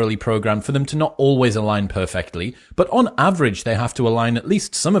evolutionarily programmed for them to not always align perfectly, but on average, they have to align at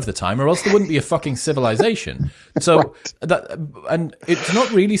least some of the time, or else there wouldn't be a fucking civilization. So and it's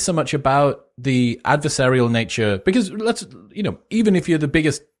not really so much about the adversarial nature, because even if you're the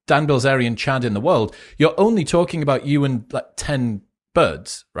biggest Dan Bilzerian Chad in the world, you're only talking about you and like 10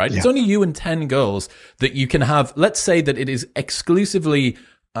 birds, right? Yeah. It's only you and 10 girls that you can have. Let's say that it is exclusively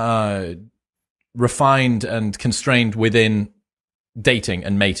refined and constrained within dating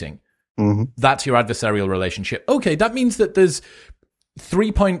and mating. Mm-hmm. That's your adversarial relationship. Okay, that means that there's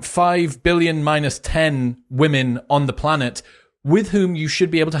 3.5 billion minus 10 women on the planet with whom you should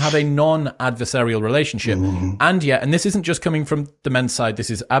be able to have a non-adversarial relationship. Mm-hmm. And this isn't just coming from the men's side.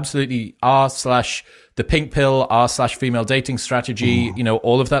 This is absolutely r/the pink pill, r/female dating strategy, mm-hmm.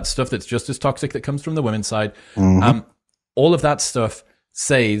 All of that stuff that's just as toxic that comes from the women's side. Mm-hmm. All of that stuff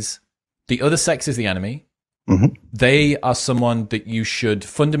says the other sex is the enemy. Mm-hmm. They are someone that you should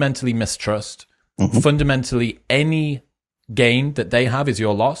fundamentally mistrust. Mm-hmm. Fundamentally, any gain that they have is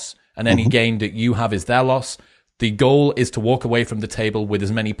your loss, and any mm-hmm. gain that you have is their loss. The goal is to walk away from the table with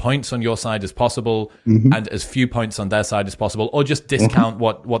as many points on your side as possible, mm-hmm. and as few points on their side as possible, or just discount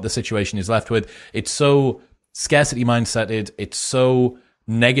mm-hmm. what the situation is left with. It's so scarcity mindseted. It's so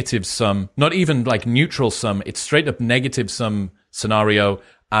negative sum, not even like neutral sum. It's straight up negative sum scenario.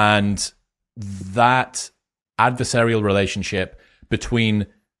 And that adversarial relationship between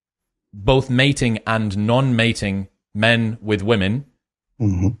both mating and non-mating men with women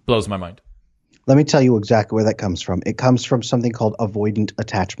mm-hmm. blows my mind. Let me tell you exactly where that comes from. It comes from something called avoidant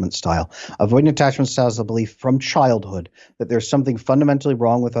attachment style. Avoidant attachment style is a belief from childhood that there's something fundamentally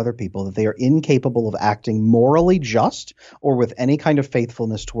wrong with other people, that they are incapable of acting morally just or with any kind of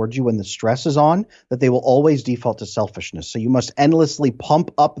faithfulness towards you when the stress is on, that they will always default to selfishness. So you must endlessly pump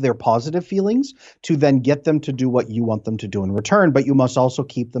up their positive feelings to then get them to do what you want them to do in return, but you must also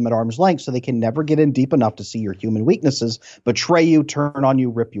keep them at arm's length so they can never get in deep enough to see your human weaknesses, betray you, turn on you,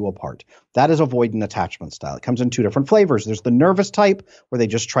 rip you apart. That is avoidant attachment style. It comes in two different flavors. There's the nervous type, where they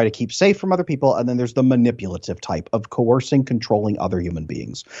just try to keep safe from other people, and then there's the manipulative type of coercing, controlling other human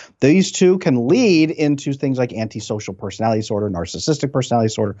beings. These two can lead into things like antisocial personality disorder, narcissistic personality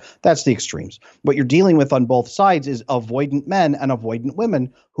disorder. That's the extremes. What you're dealing with on both sides is avoidant men and avoidant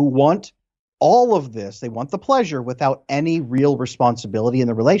women who want all of this. They want the pleasure without any real responsibility in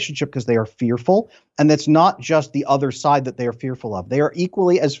the relationship because they are fearful. And that's not just the other side that they are fearful of. They are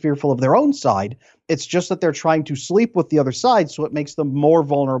equally as fearful of their own side. It's just that they're trying to sleep with the other side, so it makes them more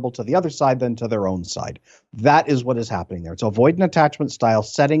vulnerable to the other side than to their own side. That is what is happening there. It's avoidant attachment style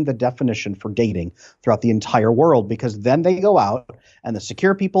setting the definition for dating throughout the entire world, because then they go out and the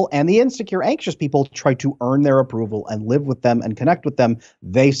secure people and the insecure, anxious people try to earn their approval and live with them and connect with them.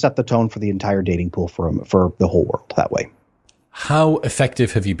 They set the tone for the entire dating pool for the whole world that way. How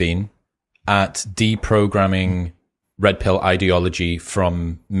effective have you been at deprogramming red pill ideology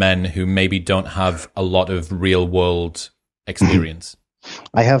from men who maybe don't have a lot of real world experience?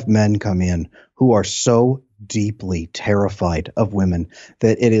 I have men come in who are so deeply terrified of women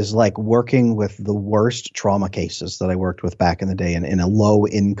that it is like working with the worst trauma cases that I worked with back in the day in a low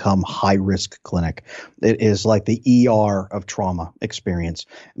income, high risk clinic. It is like the ER of trauma experience.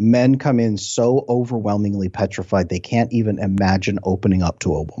 Men come in so overwhelmingly petrified they can't even imagine opening up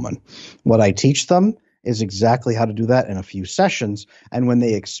to a woman. What I teach them is exactly how to do that in a few sessions. And when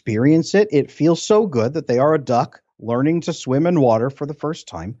they experience it, it feels so good that they are a duck learning to swim in water for the first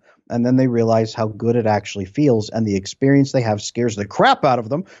time. And then they realize how good it actually feels. And the experience they have scares the crap out of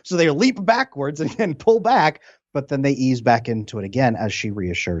them. So they leap backwards and pull back. But then they ease back into it again as she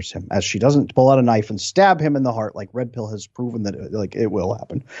reassures him, as she doesn't pull out a knife and stab him in the heart like Red Pill has proven that it will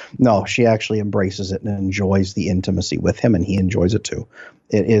happen. No, she actually embraces it and enjoys the intimacy with him, and he enjoys it too.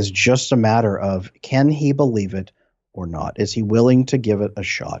 It is just a matter of, can he believe it or not? Is he willing to give it a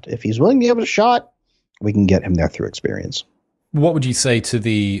shot? If he's willing to give it a shot, we can get him there through experience. What would you say to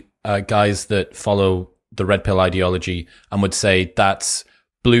the guys that follow the Red Pill ideology and would say that's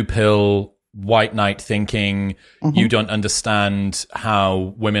blue pill, white knight thinking? You don't understand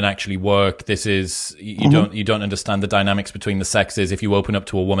how women actually work. This is you don't understand the dynamics between the sexes. If you open up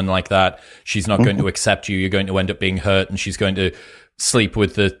to a woman like that, she's not going to accept you. You're going to end up being hurt, and she's going to sleep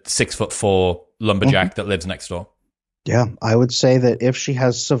with the 6'4" lumberjack that lives next door. Yeah, I would say that if she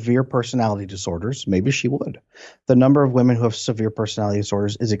has severe personality disorders, maybe she would. The number of women who have severe personality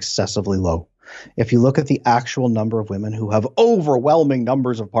disorders is excessively low. If you look at the actual number of women who have overwhelming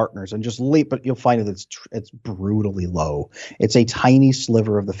numbers of partners and just leap, but you'll find that it's brutally low. It's a tiny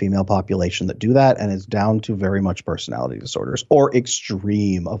sliver of the female population that do that, and it's down to very much personality disorders or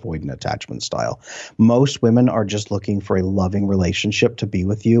extreme avoidant attachment style. Most women are just looking for a loving relationship to be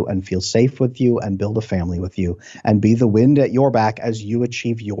with you and feel safe with you and build a family with you and be the wind at your back as you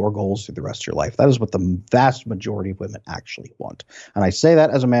achieve your goals through the rest of your life. That is what the vast majority of women actually want. And I say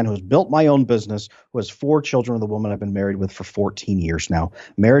that as a man who has built my own business, who has 4 children with a woman I've been married with for 14 years now,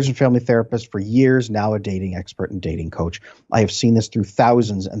 marriage and family therapist for years, now a dating expert and dating coach. I have seen this through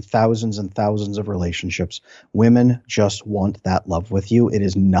thousands and thousands and thousands of relationships. Women just want that love with you. It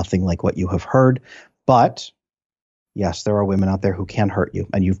is nothing like what you have heard, but yes, there are women out there who can hurt you,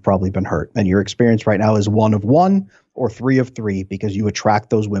 and you've probably been hurt. And your experience right now is 1 of 1 or 3 of 3, because you attract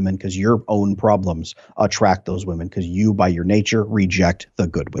those women because your own problems attract those women because you, by your nature, reject the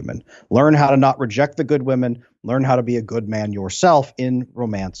good women. Learn how to not reject the good women. Learn how to be a good man yourself in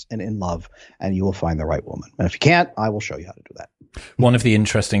romance and in love, and you will find the right woman. And if you can't, I will show you how to do that. One of the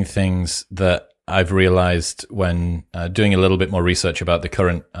interesting things that I've realized when doing a little bit more research about the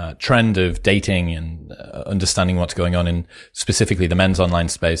current trend of dating and understanding what's going on in specifically the men's online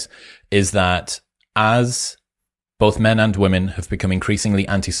space is that as both men and women have become increasingly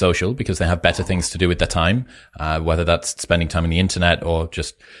antisocial because they have better things to do with their time, whether that's spending time on the internet or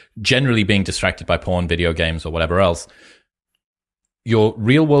just generally being distracted by porn, video games, or whatever else, your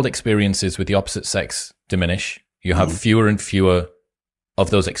real world experiences with the opposite sex diminish. You have fewer and fewer of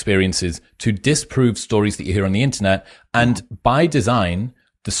those experiences to disprove stories that you hear on the internet. And by design,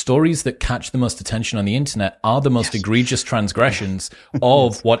 the stories that catch the most attention on the internet are the most egregious transgressions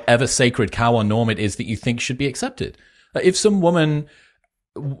of whatever sacred cow or norm it is that you think should be accepted. If some woman,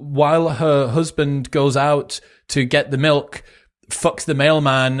 while her husband goes out to get the milk, fucks the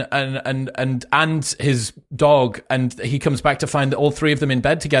mailman and his dog, and he comes back to find that all 3 of them in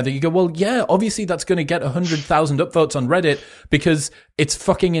bed together, you go, well, yeah, obviously that's going to get 100,000 upvotes on Reddit because it's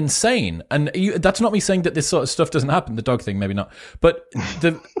fucking insane. And that's not me saying that this sort of stuff doesn't happen. The dog thing, maybe not. But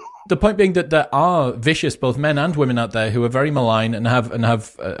the point being that there are vicious, both men and women out there who are very malign and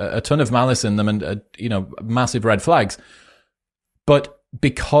have a ton of malice in them and, massive red flags. But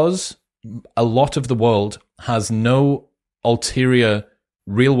because a lot of the world has no ulterior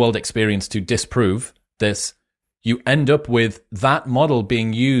real world experience to disprove this, you end up with that model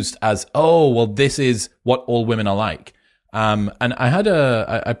being used as, oh, well, this is what all women are like. And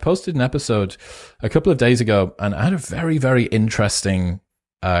I posted an episode a couple of days ago, and I had a very, very interesting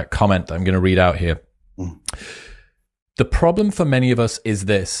comment that I'm going to read out here. The problem for many of us is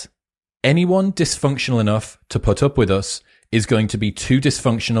this: anyone dysfunctional enough to put up with us is going to be too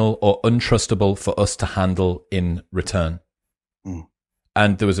dysfunctional or untrustable for us to handle in return.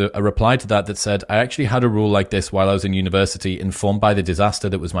 And there was a reply to that said, I actually had a rule like this while I was in university, informed by the disaster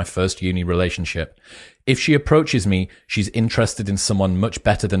that was my first uni relationship. If she approaches me, she's interested in someone much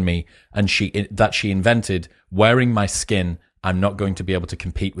better than me, and she invented. Wearing my skin, I'm not going to be able to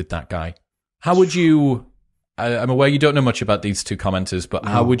compete with that guy. How would you, I'm aware you don't know much about these 2 commenters, but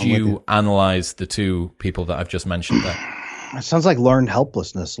how would you analyze the 2 people that I've just mentioned there? It sounds like learned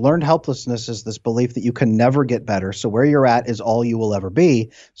helplessness. Learned helplessness is this belief that you can never get better. So where you're at is all you will ever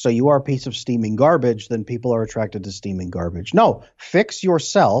be. So you are a piece of steaming garbage, then people are attracted to steaming garbage. No, fix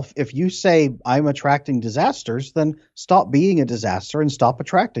yourself. If you say I'm attracting disasters, then stop being a disaster and stop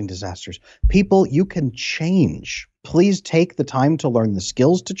attracting disasters. People, you can change. Please take the time to learn the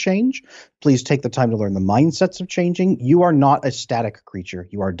skills to change. Please take the time to learn the mindsets of changing. You are not a static creature.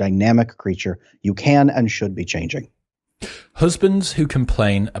 You are a dynamic creature. You can and should be changing. Husbands who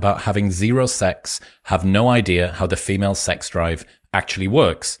complain about having zero sex have no idea how the female sex drive actually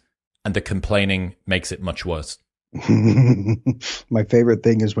works, and the complaining makes it much worse. My favorite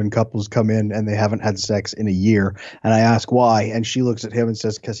thing is when couples come in and they haven't had sex in a year, and I ask why, and she looks at him and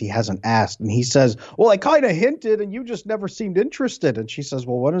says, because he hasn't asked. And he says, well, I kind of hinted and you just never seemed interested. And she says,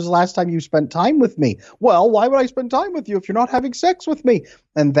 well, when was the last time you spent time with me? Well, why would I spend time with you if you're not having sex with me?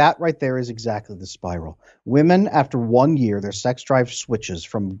 And that right there is exactly the spiral. Women, after 1 year, their sex drive switches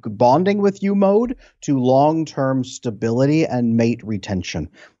from bonding with you mode to long-term stability and mate retention.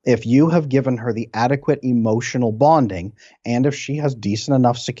 If you have given her the adequate emotional bonding, and if she has decent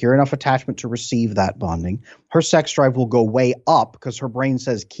enough, secure enough attachment to receive that bonding, her sex drive will go way up because her brain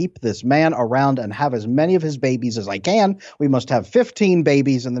says, keep this man around and have as many of his babies as I can. We must have 15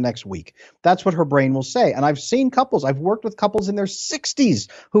 babies in the next week. That's what her brain will say. And I've seen couples, I've worked with couples in their 60s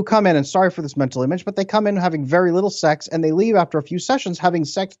who come in, and sorry for this mental image, but they come in having very little sex and they leave after a few sessions having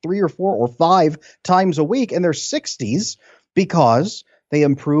sex 3 or 4 or 5 times a week in their 60s because they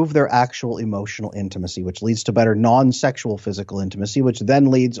improve their actual emotional intimacy, which leads to better non-sexual physical intimacy, which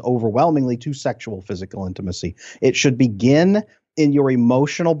then leads overwhelmingly to sexual physical intimacy. It should begin in your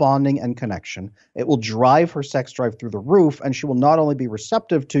emotional bonding and connection. It will drive her sex drive through the roof, and she will not only be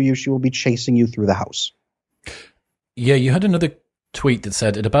receptive to you, she will be chasing you through the house. Yeah, you had another tweet that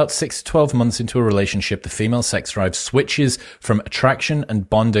said, at about 6 to 12 months into a relationship, the female sex drive switches from attraction and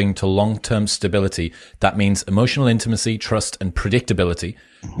bonding to long-term stability. That means emotional intimacy, trust, and predictability.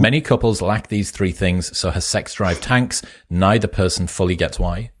 Mm-hmm. Many couples lack these 3 things, so her sex drive tanks. Neither person fully gets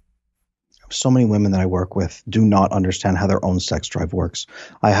why. So many women that I work with do not understand how their own sex drive works.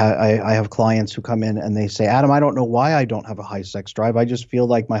 I have clients who come in and they say, Adam, I don't know why I don't have a high sex drive. I just feel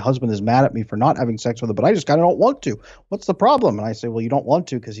like my husband is mad at me for not having sex with him, but I just kind of don't want to. What's the problem? And I say, well, you don't want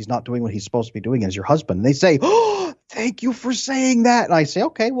to because he's not doing what he's supposed to be doing as your husband. And they say, oh, thank you for saying that. And I say,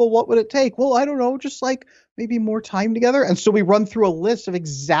 okay, well, what would it take? Well, I don't know, just like maybe more time together. And so we run through a list of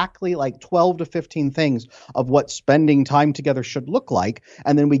exactly like 12 to 15 things of what spending time together should look like.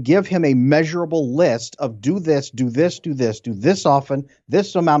 And then we give him a measurable list of do this, do this, do this, do this often,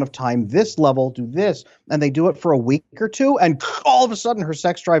 this amount of time, this level, do this. And they do it for a week or two. And all of a sudden her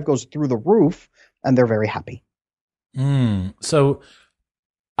sex drive goes through the roof and they're very happy. So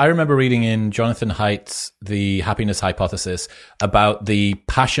I remember reading in Jonathan Haidt's The Happiness Hypothesis about the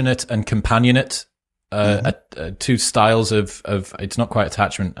passionate and companionate two styles of it's not quite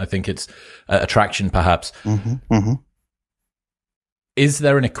attachment. I think it's attraction, perhaps. Is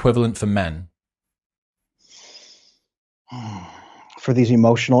there an equivalent for men? For these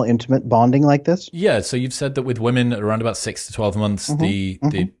emotional, intimate bonding like this? Yeah. So you've said that with women around about 6 to 12 months,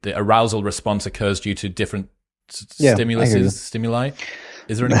 the arousal response occurs due to different stimuli.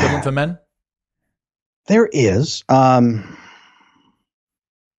 Is there an equivalent for men? There is.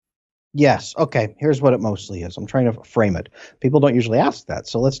 Yes. Okay. Here's what it mostly is. I'm trying to frame it. People don't usually ask that.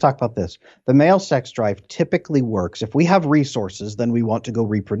 So let's talk about this. The male sex drive typically works. If we have resources, then we want to go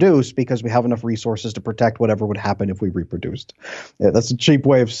reproduce because we have enough resources to protect whatever would happen if we reproduced. Yeah, that's a cheap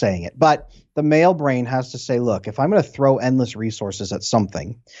way of saying it. But the male brain has to say, look, if I'm going to throw endless resources at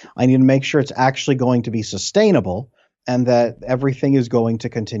something, I need to make sure it's actually going to be sustainable and that everything is going to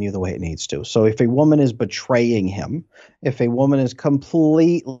continue the way it needs to. So if a woman is betraying him, if a woman is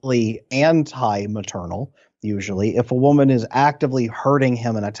completely anti-maternal, usually, if a woman is actively hurting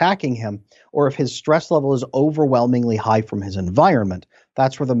him and attacking him, or if his stress level is overwhelmingly high from his environment,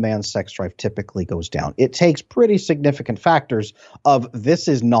 that's where the man's sex drive typically goes down. It takes pretty significant factors of this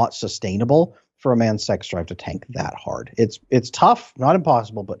is not sustainable for a man's sex drive to tank that hard. It's tough, not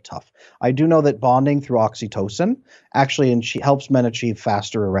impossible, but tough. I do know that bonding through oxytocin actually helps men achieve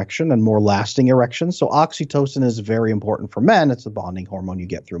faster erection and more lasting erections. So oxytocin is very important for men. It's the bonding hormone you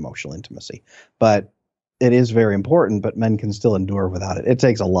get through emotional intimacy. But it is very important, but men can still endure without it. It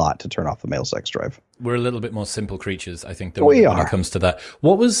takes a lot to turn off the male sex drive. We're a little bit more simple creatures, I think, when it comes to that.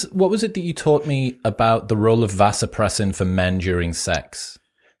 What was it that you taught me about the role of vasopressin for men during sex?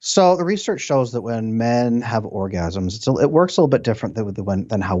 So the research shows that when men have orgasms, it works a little bit different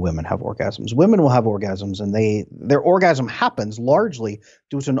than how women have orgasms. Women will have orgasms, and their orgasm happens largely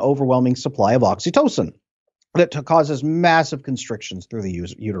due to an overwhelming supply of oxytocin. that causes massive constrictions through the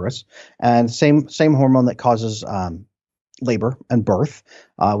uterus, and same hormone that causes labor and birth.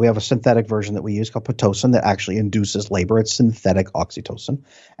 We have a synthetic version that we use called Pitocin that actually induces labor. It's synthetic oxytocin.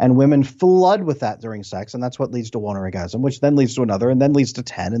 And women flood with that during sex, and that's what leads to one orgasm, which then leads to another, and then leads to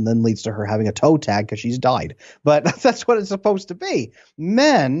 10, and then leads to her having a toe tag because she's died. But that's what it's supposed to be.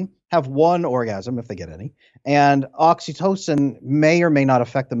 Men have one orgasm, if they get any, and oxytocin may or may not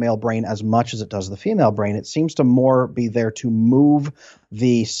affect the male brain as much as it does the female brain. It seems to more be there to move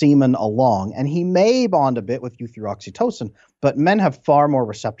the semen along, and he may bond a bit with you through oxytocin, but men have far more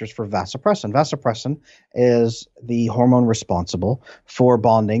receptors for vasopressin. Vasopressin is the hormone responsible for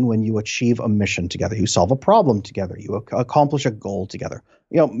bonding when you achieve a mission together. You solve a problem together. You accomplish a goal together.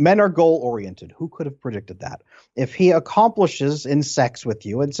 You know, men are goal-oriented. Who could have predicted that? If he accomplishes in sex with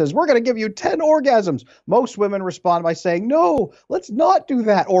you and says, we're going to give you 10 orgasms, most women respond by saying, no, let's not do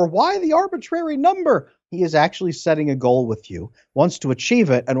that. Or why the arbitrary number? He is actually setting a goal with you, wants to achieve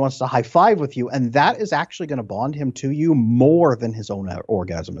it, and wants to high five with you. And that is actually going to bond him to you more than his own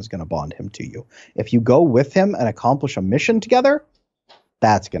orgasm is going to bond him to you. If you go with him and accomplish a mission together,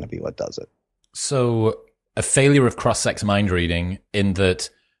 that's going to be what does it. So a failure of cross-sex mind reading in that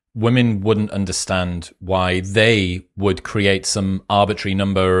women wouldn't understand why they would create some arbitrary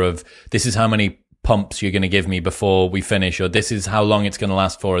number of this is how many pumps you're going to give me before we finish, or this is how long it's going to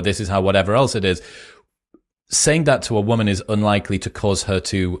last for, or this is how whatever else it is. Saying that to a woman is unlikely to cause her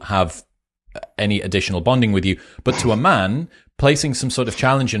to have any additional bonding with you. But to a man, placing some sort of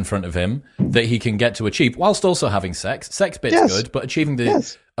challenge in front of him that he can get to achieve whilst also having sex. Sex bit's good, but achieving the...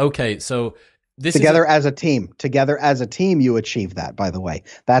 Yes. Okay, so... Together as a team, you achieve that, by the way.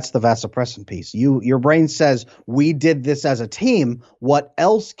 That's the vasopressin piece. Your brain says, we did this as a team. What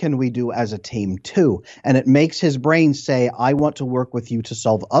else can we do as a team too? And it makes his brain say, I want to work with you to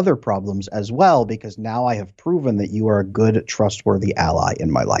solve other problems as well, because now I have proven that you are a good, trustworthy ally in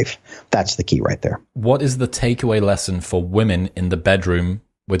my life. That's the key right there. What is the takeaway lesson for women in the bedroom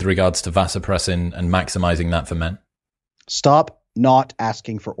with regards to vasopressin and maximizing that for men? Stop not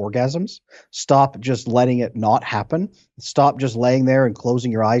asking for orgasms. Stop just letting it not happen. Stop just laying there and closing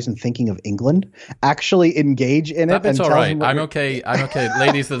your eyes and thinking of England. Actually engage in it. That's all right. I'm okay.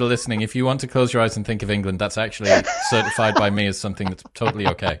 Ladies that are listening, if you want to close your eyes and think of England, that's actually certified by me as something that's totally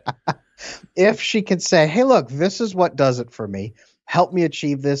okay. If she could say, hey, look, this is what does it for me. Help me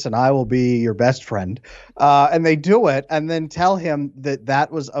achieve this and I will be your best friend. And they do it and then tell him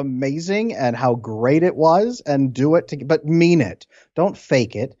that was amazing and how great it was and do it, but mean it. Don't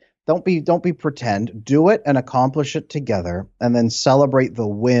fake it. Don't be pretend. Do it and accomplish it together and then celebrate the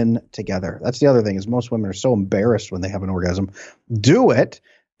win together. That's the other thing is most women are so embarrassed when they have an orgasm. Do it,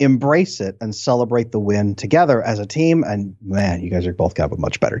 embrace it, and celebrate the win together as a team. And man, you guys are both going to have a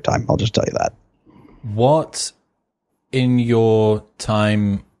much better time. I'll just tell you that. What in your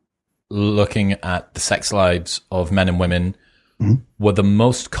time looking at the sex lives of men and women, were the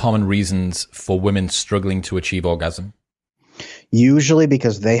most common reasons for women struggling to achieve orgasm? Usually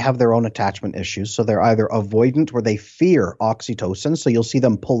because they have their own attachment issues. So they're either avoidant where they fear oxytocin. So you'll see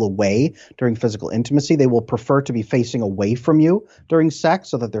them pull away during physical intimacy. They will prefer to be facing away from you during sex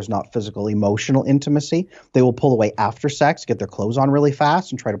so that there's not physical, emotional intimacy. They will pull away after sex, get their clothes on really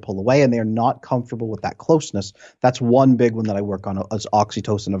fast and try to pull away. And they're not comfortable with that closeness. That's one big one that I work on is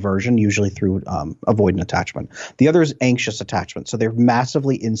oxytocin aversion, usually through avoidant attachment. The other is anxious attachment. So they're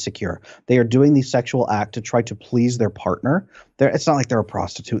massively insecure. They are doing the sexual act to try to please their partner. It's not like they're a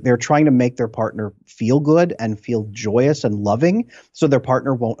prostitute. They're trying to make their partner feel good and feel joyous and loving so their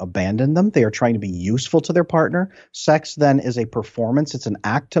partner won't abandon them. They are trying to be useful to their partner. Sex then is a performance. It's an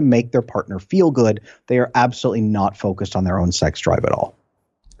act to make their partner feel good. They are absolutely not focused on their own sex drive at all.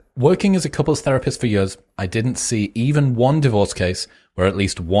 Working as a couples therapist for years, I didn't see even one divorce case where at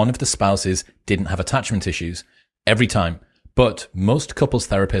least one of the spouses didn't have attachment issues every time. But most couples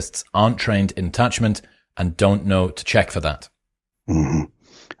therapists aren't trained in attachment and don't know to check for that. Mm-hmm.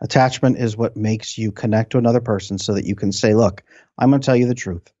 Attachment is what makes you connect to another person so that you can say, look, I'm going to tell you the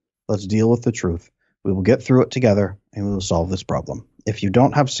truth. Let's deal with the truth. We will get through it together and we will solve this problem. If you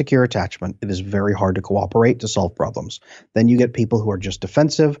don't have secure attachment, it is very hard to cooperate to solve problems. Then you get people who are just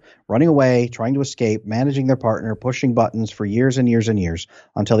defensive, running away, trying to escape, managing their partner, pushing buttons for years and years and years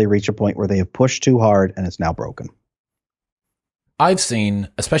until they reach a point where they have pushed too hard and it's now broken. I've seen,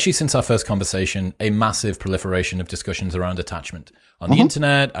 especially since our first conversation, a massive proliferation of discussions around attachment. On the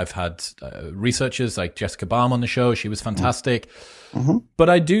internet, I've had researchers like Jessica Baum on the show. She was fantastic.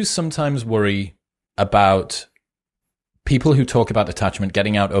 But I do sometimes worry about people who talk about attachment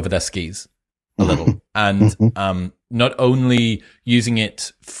getting out over their skis a little and not only using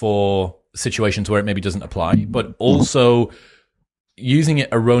it for situations where it maybe doesn't apply, but also using it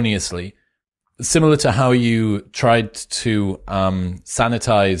erroneously, similar to how you tried to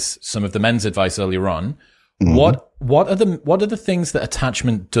sanitize some of the men's advice earlier on. What are the things that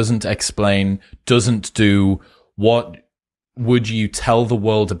attachment doesn't explain, doesn't do? What would you tell the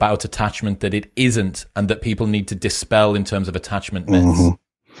world about attachment that it isn't, and that people need to dispel in terms of attachment myths?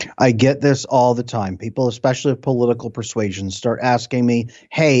 I get this all the time. People, especially of political persuasion, start asking me,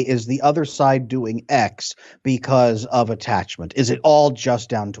 hey, is the other side doing X because of attachment? Is it all just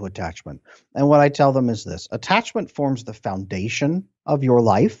down to attachment? And what I tell them is this: attachment forms the foundation of your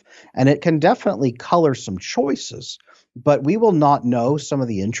life, and it can definitely color some choices. But we will not know some of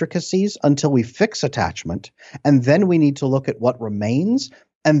the intricacies until we fix attachment. And then we need to look at what remains.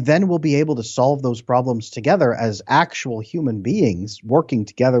 And then we'll be able to solve those problems together as actual human beings working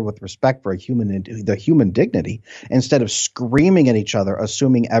together with respect for the human dignity, instead of screaming at each other,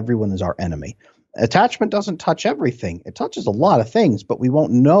 assuming everyone is our enemy. Attachment doesn't touch everything. It touches a lot of things, but we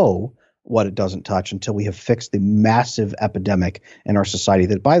won't know what it doesn't touch until we have fixed the massive epidemic in our society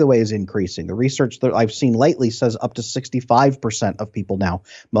that, by the way, is increasing. The research that I've seen lately says up to 65% of people now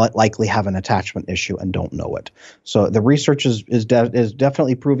might likely have an attachment issue and don't know it. So the research is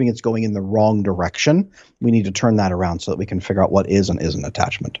definitely proving it's going in the wrong direction. We need to turn that around so that we can figure out what is and isn't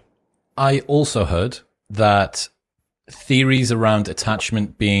attachment. I also heard that theories around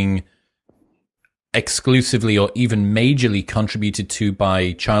attachment being exclusively or even majorly contributed to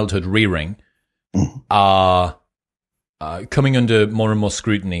by childhood rearing are coming under more and more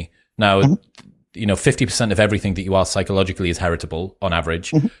scrutiny. Now, 50% of everything that you are psychologically is heritable on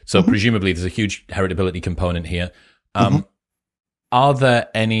average. So presumably there's a huge heritability component here. Are there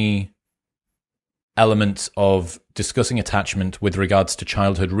any elements of discussing attachment with regards to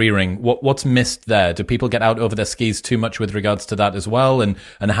childhood rearing? What's missed there? Do people get out over their skis too much with regards to that as well? And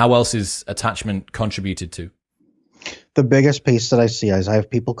how else is attachment contributed to? The biggest piece that I see is I have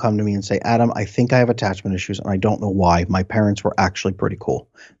people come to me and say, Adam, I think I have attachment issues and I don't know why. My parents were actually pretty cool.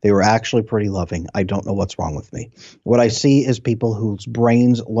 They were actually pretty loving. I don't know what's wrong with me. What I see is people whose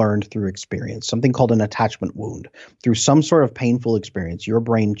brains learned through experience, something called an attachment wound. Through some sort of painful experience, your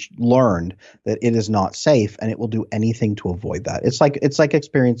brain learned that it is not safe and it will do anything to avoid that. It's like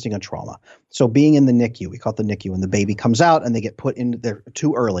experiencing a trauma. So being in the NICU, we call it the NICU, when the baby comes out and they get put into there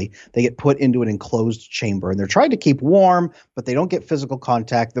too early, they get put into an enclosed chamber and they're trying to keep warm, but they don't get physical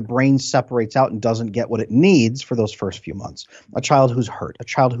contact. The brain separates out and doesn't get what it needs for those first few months. A child who's hurt, a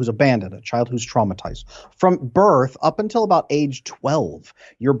child who's abandoned, a child who's traumatized. From birth up until about age 12,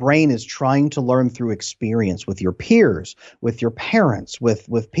 your brain is trying to learn through experience with your peers, with your parents,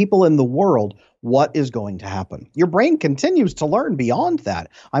 with people in the world, what is going to happen. Your brain continues to learn beyond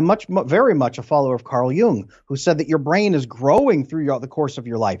that. I'm very much a follower of Carl Jung, who said that your brain is growing through the course of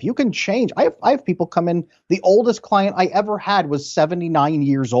your life. You can change. I have people come in. The oldest client I ever had was 79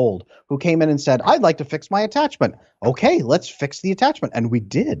 years old, who came in and said, I'd like to fix my attachment. Okay, let's fix the attachment. And we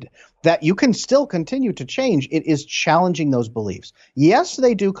did. That you can still continue to change. It is challenging those beliefs. Yes,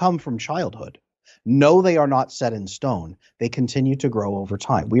 they do come from childhood. No, they are not set in stone. They continue to grow over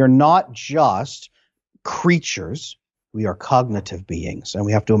time. We are not just creatures. We are cognitive beings, and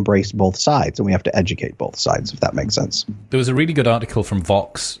we have to embrace both sides, and we have to educate both sides, if that makes sense. There was a really good article from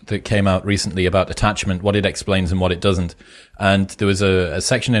Vox that came out recently about attachment, what it explains and what it doesn't. And there was a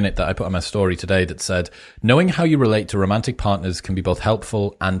section in it that I put on my story today that said, knowing how you relate to romantic partners can be both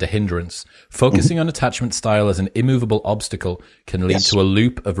helpful and a hindrance. Focusing on attachment style as an immovable obstacle can lead to a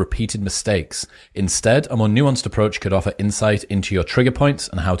loop of repeated mistakes. Instead, a more nuanced approach could offer insight into your trigger points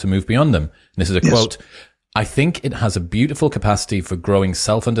and how to move beyond them. And this is a quote. I think it has a beautiful capacity for growing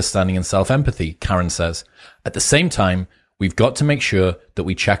self-understanding and self-empathy, Karen says. At the same time, we've got to make sure that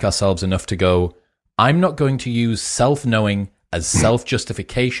we check ourselves enough to go, I'm not going to use self-knowing as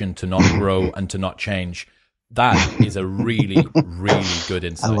self-justification to not grow and to not change. That is a really, really good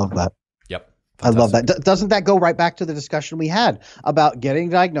insight. I love that. Yep. Fantastic. I love that. Doesn't that go right back to the discussion we had about getting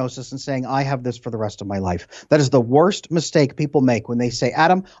a diagnosis and saying, I have this for the rest of my life? That is the worst mistake people make when they say,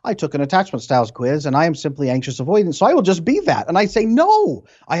 Adam, I took an attachment styles quiz and I am simply anxious avoidance, so I will just be that. And I say, no,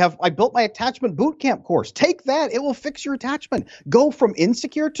 I built my attachment boot camp course. Take that. It will fix your attachment. Go from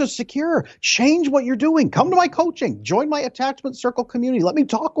insecure to secure. Change what you're doing. Come to my coaching. Join my attachment circle community. Let me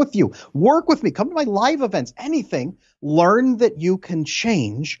talk with you. Work with me. Come to my live events. Anything. Learn that you can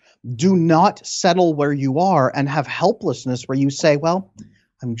change. Do not settle where you are and have helplessness where you say, well,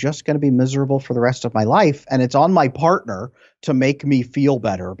 I'm just going to be miserable for the rest of my life. And it's on my partner to make me feel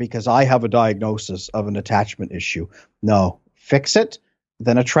better because I have a diagnosis of an attachment issue. No, fix it.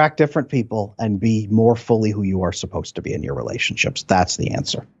 Then attract different people and be more fully who you are supposed to be in your relationships. That's the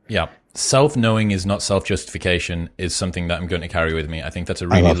answer. Yeah. Self-knowing is not self-justification is something that I'm going to carry with me. I think that's a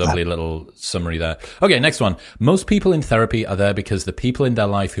really lovely little summary there. Okay, next one. Most people in therapy are there because the people in their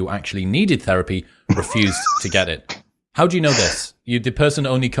life who actually needed therapy refused to get it. How do you know this? The person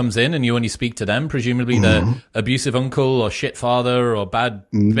only comes in and you only speak to them. Presumably the abusive uncle or shit father or bad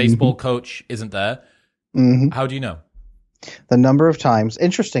baseball coach isn't there. How do you know? The number of times,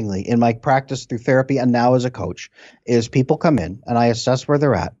 interestingly, in my practice through therapy and now as a coach, is people come in and I assess where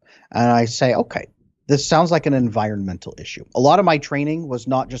they're at and I say, okay, this sounds like an environmental issue. A lot of my training was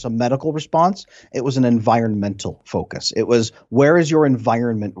not just a medical response. It was an environmental focus. It was, where is your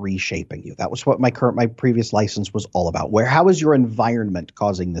environment reshaping you? That was what my previous license was all about. How is your environment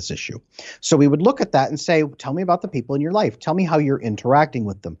causing this issue? So we would look at that and say, tell me about the people in your life. Tell me how you're interacting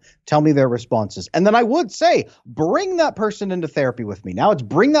with them. Tell me their responses. And then I would say, bring that person into therapy with me. Now it's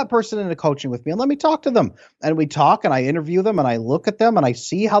bring that person into coaching with me and let me talk to them. And we talk and I interview them and I look at them and I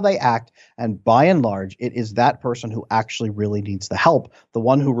see how they act. And by and large, it is that person who actually really needs the help, the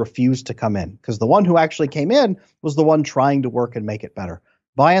one who refused to come in, because the one who actually came in was the one trying to work and make it better.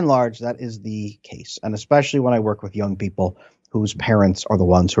 By and large, that is the case. And especially when I work with young people whose parents are the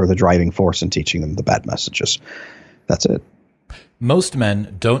ones who are the driving force in teaching them the bad messages. That's it. Most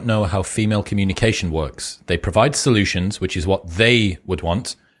men don't know how female communication works. They provide solutions, which is what they would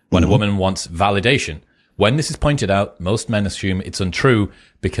want when a woman wants validation. When this is pointed out, most men assume it's untrue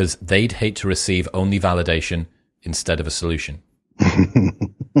because they'd hate to receive only validation instead of a solution.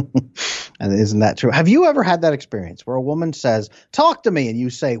 And isn't that true? Have you ever had that experience where a woman says, talk to me, and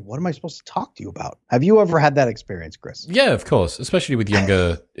you say, what am I supposed to talk to you about? Have you ever had that experience, Chris? Yeah, of course, especially with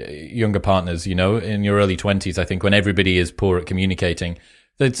younger partners, in your early 20s, I think, when everybody is poor at communicating,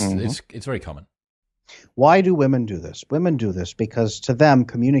 it's very common. Why do women do this? Women do this because to them,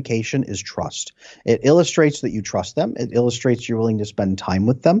 communication is trust. It illustrates that you trust them. It illustrates you're willing to spend time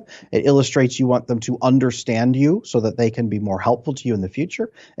with them. It illustrates you want them to understand you so that they can be more helpful to you in the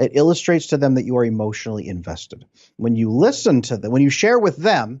future. It illustrates to them that you are emotionally invested. When you listen to them, when you share with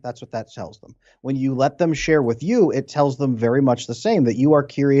them, that's what that tells them. When you let them share with you, it tells them very much the same, that you are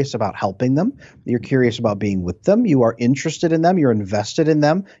curious about helping them. You're curious about being with them. You are interested in them. You're invested in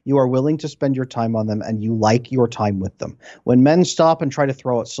them. You are willing to spend your time on them, and you like your time with them. When men stop and try to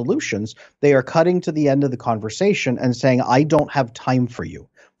throw out solutions, they are cutting to the end of the conversation and saying, I don't have time for you.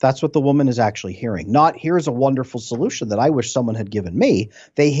 That's what the woman is actually hearing. Not, here's a wonderful solution that I wish someone had given me.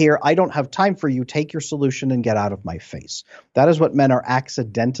 They hear, I don't have time for you. Take your solution and get out of my face. That is what men are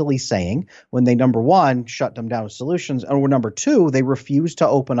accidentally saying when they, number one, shut them down with solutions. And number two, they refuse to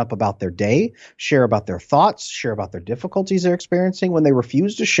open up about their day, share about their thoughts, share about their difficulties they're experiencing. When they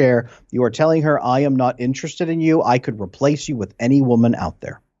refuse to share, you are telling her, I am not interested in you. I could replace you with any woman out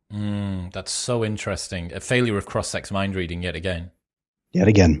there. That's so interesting. A failure of cross-sex mind reading yet again. Yet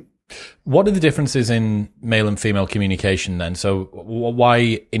again. What are the differences in male and female communication then? So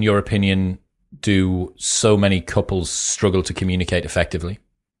why, in your opinion, do so many couples struggle to communicate effectively?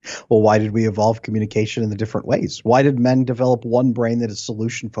 Well, why did we evolve communication in the different ways? Why did men develop one brain that is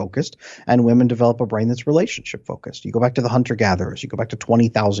solution focused and women develop a brain that's relationship focused? You go back to the hunter-gatherers. You go back to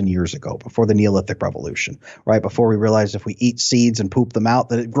 20,000 years ago, before the Neolithic Revolution, right? Before we realized if we eat seeds and poop them out,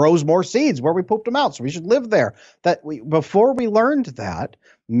 that it grows more seeds where we pooped them out. So we should live there. Before we learned that,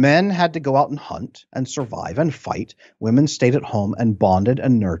 men had to go out and hunt and survive and fight. Women stayed at home and bonded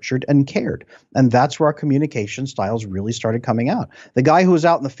and nurtured and cared. And that's where our communication styles really started coming out. The guy who was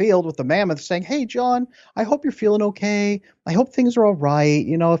out in the field with the mammoth saying, hey, John, I hope you're feeling okay. I hope things are all right.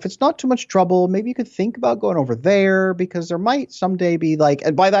 If it's not too much trouble, maybe you could think about going over there because there might someday be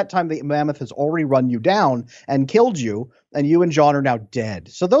and by that time, the mammoth has already run you down and killed you. And you and John are now dead.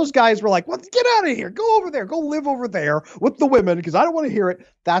 So those guys were like, well, get out of here. Go over there. Go live over there with the women because I don't want to hear it.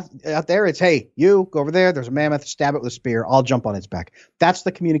 That out there, it's, hey, you go over there. There's a mammoth. Stab it with a spear. I'll jump on its back. That's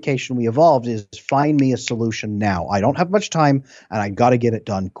the communication we evolved, is find me a solution now. I don't have much time and I got to get it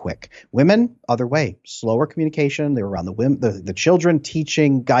done quick. Women, other way, slower communication. They were around the children,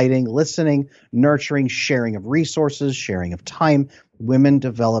 teaching, guiding, listening, nurturing, sharing of resources, sharing of time. Women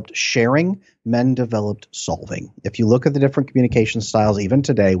developed sharing, men developed solving. If you look at the different communication styles, even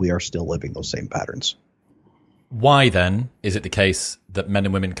today, we are still living those same patterns. Why then is it the case that men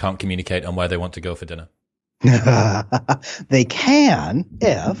and women can't communicate on where they want to go for dinner? They can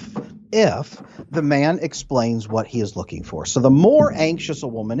if the man explains what he is looking for. So the more anxious a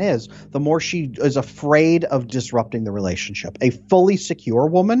woman is, the more she is afraid of disrupting the relationship. A fully secure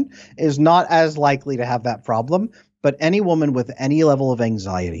woman is not as likely to have that problem. But any woman with any level of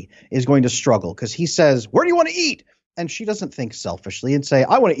anxiety is going to struggle because he says, where do you want to eat? and she doesn't think selfishly and say,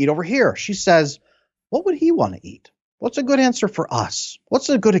 I want to eat over here. She says, what would he want to eat? What's a good answer for us? What's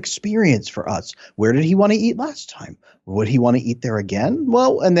a good experience for us? Where did he want to eat last time? Would he want to eat there again?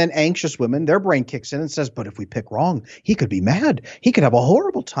 Well, and then anxious women, their brain kicks in and says, but if we pick wrong, he could be mad. He could have a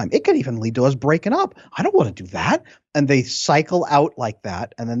horrible time. It could even lead to us breaking up. I don't want to do that. And they cycle out like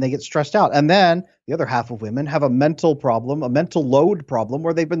that, and then they get stressed out. And then the other half of women have a mental problem, a mental load problem,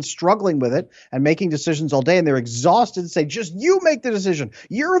 where they've been struggling with it and making decisions all day, and they're exhausted and say, just you make the decision.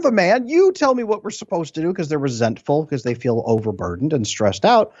 You're the man. You tell me what we're supposed to do, because they're resentful, because they feel overburdened and stressed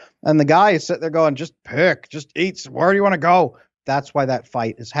out. And the guy is sitting there going, just pick, just eat. Where do you want to go? That's why that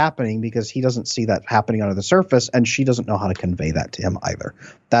fight is happening, because he doesn't see that happening under the surface, and she doesn't know how to convey that to him either.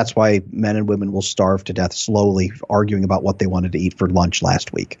 That's why men and women will starve to death slowly, arguing about what they wanted to eat for lunch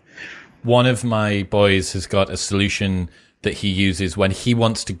last week. One of my boys has got a solution that he uses when he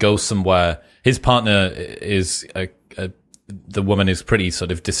wants to go somewhere. His partner is the woman is pretty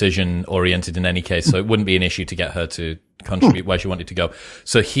sort of decision oriented in any case, so it wouldn't be an issue to get her to contribute where she wanted to go.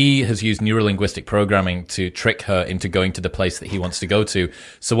 So he has used neurolinguistic programming to trick her into going to the place that he wants to go to.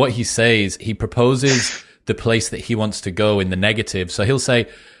 So what he says, he proposes the place that he wants to go in the negative. So he'll say,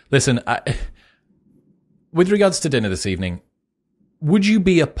 listen, with regards to dinner this evening, would you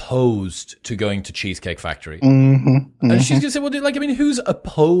be opposed to going to Cheesecake Factory? And she's going to say, well, like, I mean, who's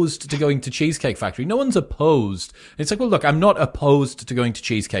opposed to going to Cheesecake Factory? No one's opposed. And it's like, well, look, I'm not opposed to going to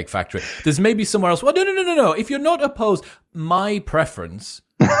Cheesecake Factory. There's maybe somewhere else. Well, no. If you're not opposed, my preference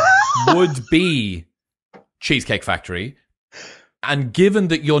would be Cheesecake Factory. And given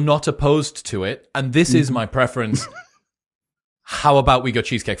that you're not opposed to it, and this is my preference, how about we go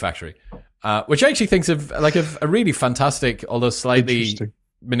Cheesecake Factory? Which I actually think is like a really fantastic, although slightly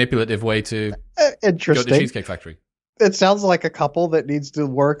manipulative way to go to Cheesecake Factory. It sounds like a couple that needs to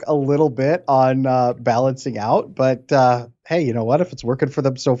work a little bit on balancing out. But hey, you know what? If it's working for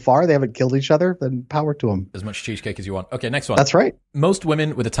them so far, they haven't killed each other, then power to them. As much cheesecake as you want. Okay, next one. That's right. Most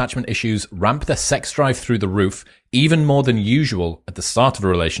women with attachment issues ramp their sex drive through the roof, even more than usual at the start of a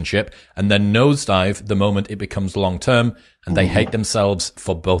relationship, and then nosedive the moment it becomes long-term, and they hate themselves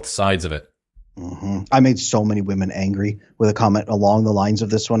for both sides of it. I made so many women angry with a comment along the lines of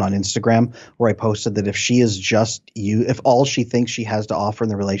this one on Instagram, where I posted that if she is just you, if all she thinks she has to offer in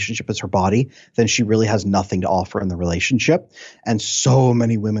the relationship is her body, then she really has nothing to offer in the relationship. And so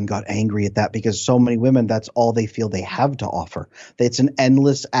many women got angry at that, because so many women, that's all they feel they have to offer. It's an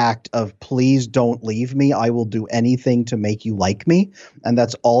endless act of, please don't leave me. I will do anything to make you like me. And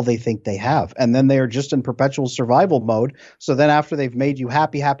that's all they think they have. And then they are just in perpetual survival mode. So then after they've made you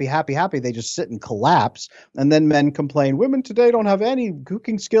happy, they just sit and collapse. And then men complain, women today don't have any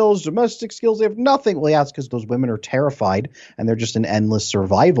cooking skills, domestic skills. They have nothing. Well, yeah, it's because those women are terrified and they're just in endless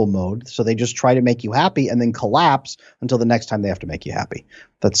survival mode. So they just try to make you happy and then collapse until the next time they have to make you happy.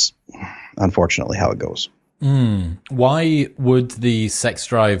 That's unfortunately how it goes. Why would the sex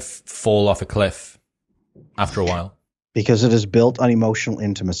drive fall off a cliff after a while? Because it is built on emotional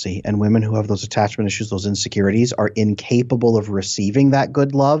intimacy, and women who have those attachment issues, those insecurities, are incapable of receiving that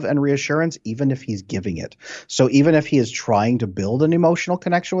good love and reassurance, even if he's giving it. So even if he is trying to build an emotional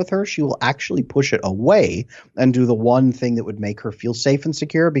connection with her, she will actually push it away and do the one thing that would make her feel safe and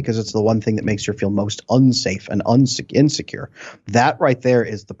secure, because it's the one thing that makes her feel most unsafe and insecure. That right there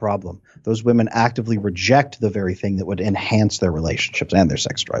is the problem. Those women actively reject the very thing that would enhance their relationships and their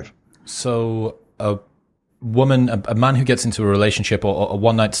sex drive. So a man who gets into a relationship or a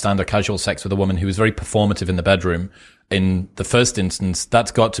one-night stand or casual sex with a woman who is very performative in the bedroom, in the first instance,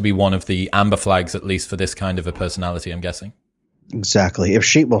 that's got to be one of the amber flags, at least for this kind of a personality, I'm guessing. Exactly. If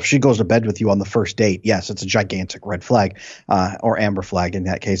she goes to bed with you on the first date, yes, it's a gigantic red flag, or amber flag in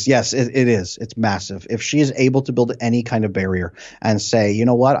that case. Yes, it is. It's massive. If she is able to build any kind of barrier and say, you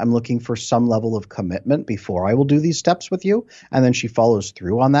know what, I'm looking for some level of commitment before I will do these steps with you, and then she follows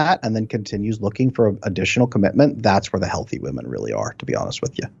through on that and then continues looking for additional commitment, that's where the healthy women really are, to be honest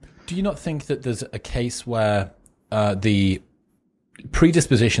with you. Do you not think that there's a case where the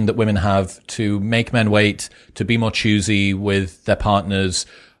predisposition that women have to make men wait, to be more choosy with their partners,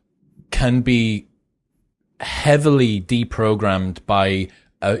 can be heavily deprogrammed by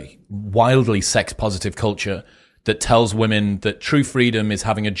a wildly sex positive culture that tells women that true freedom is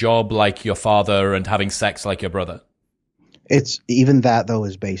having a job like your father and having sex like your brother? It's even that, though,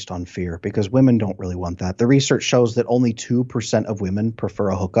 is based on fear, because women don't really want that. The research shows that only 2% of women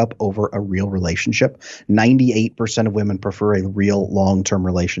prefer a hookup over a real relationship. 98% of women prefer a real long-term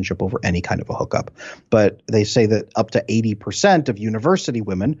relationship over any kind of a hookup. But they say that up to 80% of university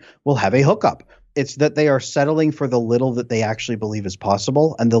women will have a hookup. It's that they are settling for the little that they actually believe is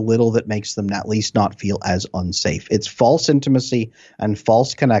possible and the little that makes them at least not feel as unsafe. It's false intimacy and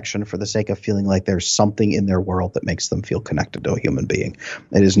false connection for the sake of feeling like there's something in their world that makes them feel connected to a human being.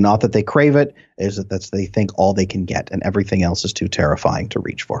 It is not that they crave it. It is that they think all they can get and everything else is too terrifying to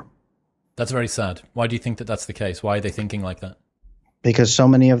reach for. That's very sad. Why do you think that that's the case? Why are they thinking like that? Because so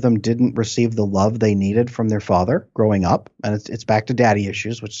many of them didn't receive the love they needed from their father growing up. And it's back to daddy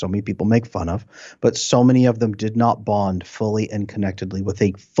issues, which so many people make fun of. But so many of them did not bond fully and connectedly with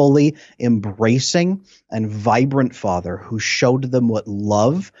a fully embracing and vibrant father who showed them what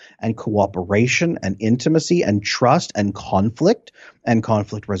love and cooperation and intimacy and trust and conflict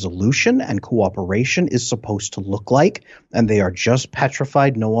resolution and cooperation is supposed to look like. And they are just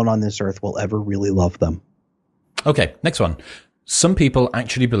petrified. No one on this earth will ever really love them. Okay, next one. Some people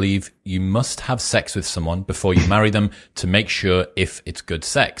actually believe you must have sex with someone before you marry them to make sure if it's good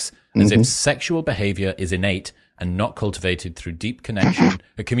sex, as if sexual behavior is innate and not cultivated through deep connection,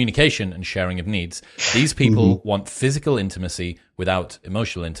 communication and sharing of needs. These people want physical intimacy without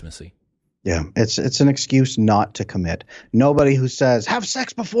emotional intimacy. Yeah, it's an excuse not to commit. Nobody who says, have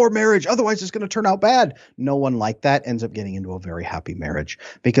sex before marriage, otherwise it's going to turn out bad. No one like that ends up getting into a very happy marriage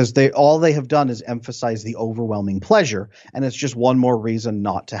because all they have done is emphasize the overwhelming pleasure, and it's just one more reason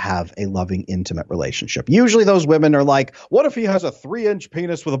not to have a loving, intimate relationship. Usually those women are like, what if he has a 3-inch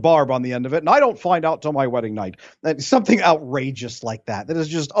penis with a barb on the end of it, and I don't find out till my wedding night? Something outrageous like that is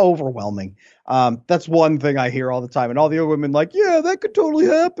just overwhelming. That's one thing I hear all the time. And all the other women like, yeah, that could totally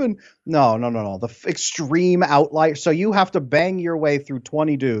happen. No. The extreme outlier. So you have to bang your way through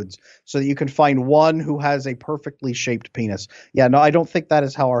 20 dudes so that you can find one who has a perfectly shaped penis. Yeah, no, I don't think that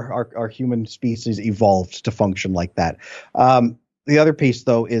is how our human species evolved to function like that. The other piece,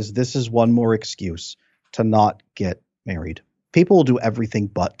 though, is this is one more excuse to not get married. People will do everything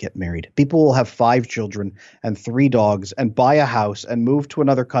but get married. People will have 5 children and 3 dogs and buy a house and move to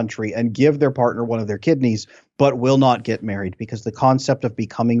another country and give their partner one of their kidneys, but will not get married because the concept of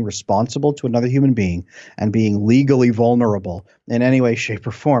becoming responsible to another human being and being legally vulnerable in any way, shape,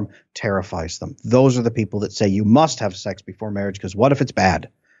 or form terrifies them. Those are the people that say you must have sex before marriage because what if it's bad?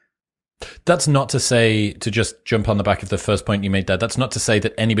 That's not to say, to just jump on the back of the first point you made there, that's not to say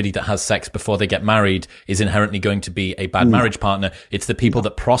that anybody that has sex before they get married is inherently going to be a bad marriage partner. It's the people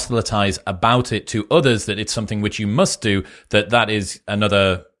that proselytize about it to others that it's something which you must do, that is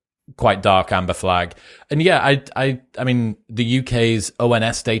another quite dark amber flag. And yeah, I mean, the UK's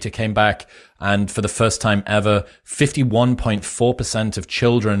ONS data came back, and for the first time ever, 51.4% of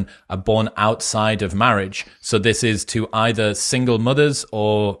children are born outside of marriage. So this is to either single mothers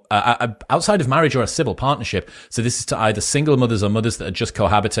or outside of marriage or a civil partnership. So this is to either single mothers or mothers that are just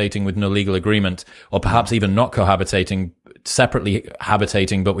cohabitating with no legal agreement, or perhaps even not cohabitating, separately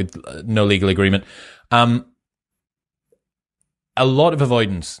habitating, but with no legal agreement. A lot of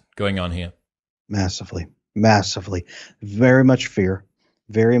avoidance going on here. Massively. Very much fear,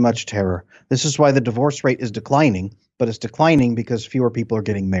 very much terror. This is why the divorce rate is declining, but it's declining because fewer people are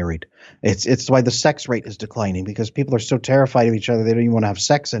getting married. It's why the sex rate is declining because people are so terrified of each other they don't even want to have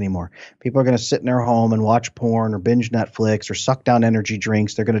sex anymore. People are going to sit in their home and watch porn or binge Netflix or suck down energy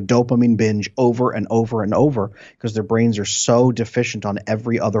drinks. They're going to dopamine binge over and over and over because their brains are so deficient on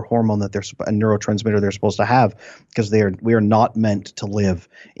every other hormone that they're a neurotransmitter they're supposed to have because we are not meant to live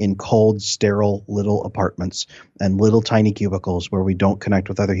in cold, sterile little apartments and little tiny cubicles where we don't connect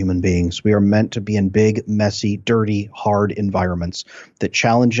with other human beings. We are meant to be in big, messy, dirty, hard environments that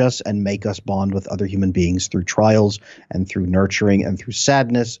challenge us and make us bond with other human beings through trials and through nurturing and through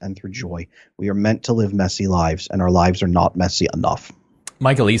sadness and through joy. We are meant to live messy lives, and our lives are not messy enough.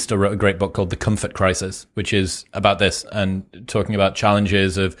 Michael Easter wrote a great book called The Comfort Crisis, which is about this and talking about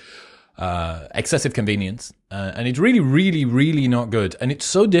challenges of excessive convenience. And it's really, really, really not good. And it's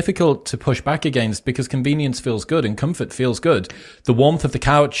so difficult to push back against because convenience feels good and comfort feels good. The warmth of the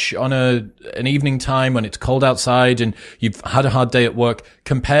couch on an evening time when it's cold outside and you've had a hard day at work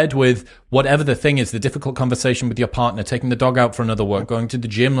compared with whatever the thing is, the difficult conversation with your partner, taking the dog out for another walk, going to the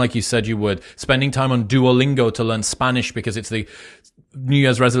gym like you said you would, spending time on Duolingo to learn Spanish because it's the New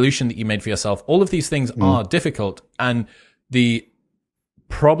Year's resolution that you made for yourself. All of these things are difficult. And the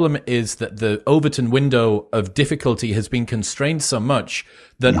problem is that the Overton window of difficulty has been constrained so much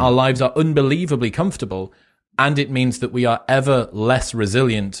that our lives are unbelievably comfortable, and it means that we are ever less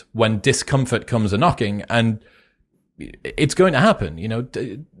resilient when discomfort comes a knocking, and it's going to happen. You know,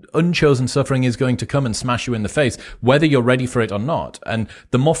 unchosen suffering is going to come and smash you in the face, whether you're ready for it or not. And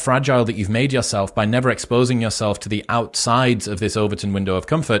the more fragile that you've made yourself by never exposing yourself to the outsides of this Overton window of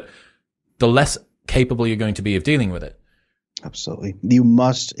comfort, the less capable you're going to be of dealing with it. Absolutely. You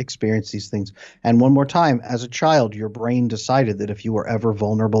must experience these things. And one more time, as a child, your brain decided that if you were ever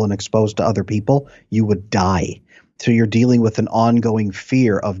vulnerable and exposed to other people, you would die. So you're dealing with an ongoing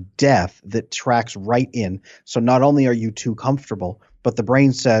fear of death that tracks right in. So not only are you too comfortable, but the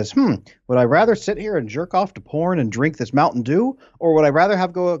brain says, would I rather sit here and jerk off to porn and drink this Mountain Dew? Or would I rather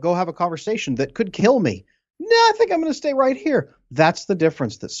go have a conversation that could kill me? No, I think I'm going to stay right here. That's the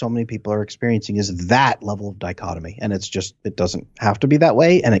difference that so many people are experiencing, is that level of dichotomy. And it doesn't have to be that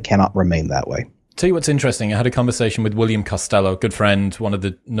way, and it cannot remain that way. Tell you what's interesting. I had a conversation with William Costello, good friend, one of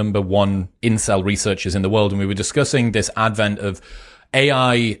the #1 incel researchers in the world. And we were discussing this advent of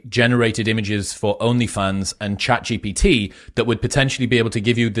AI generated images for OnlyFans and ChatGPT that would potentially be able to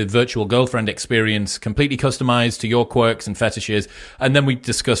give you the virtual girlfriend experience completely customized to your quirks and fetishes. And then we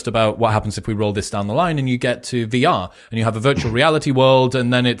discussed about what happens if we roll this down the line and you get to VR and you have a virtual reality world.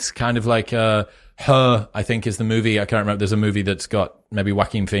 And then it's kind of like, Her, I think, is the movie. I can't remember. There's a movie that's got maybe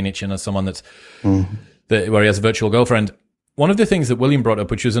Joaquin Phoenix in as someone where he has a virtual girlfriend. One of the things that William brought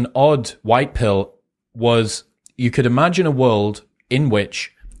up, which was an odd white pill, was you could imagine a world in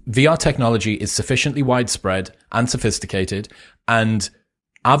which VR technology is sufficiently widespread and sophisticated, and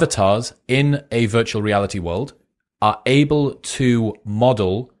avatars in a virtual reality world are able to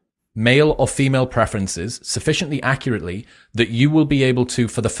model male or female preferences sufficiently accurately that you will be able to,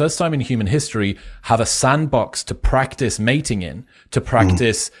 for the first time in human history, have a sandbox to practice mating in, to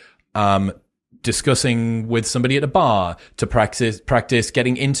practice discussing with somebody at a bar, to practice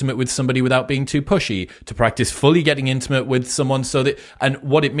getting intimate with somebody without being too pushy, to practice fully getting intimate with someone so that, and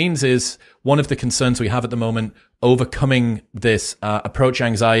what it means is, one of the concerns we have at the moment, overcoming this approach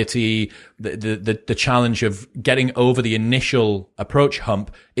anxiety, the challenge of getting over the initial approach hump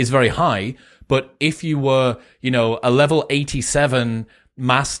is very high. But if you were, a level 87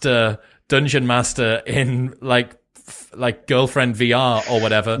 dungeon master in like girlfriend VR or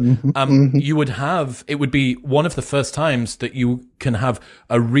whatever, it would be one of the first times that you can have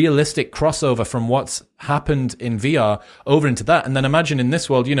a realistic crossover from what's happened in VR over into that. And then imagine in this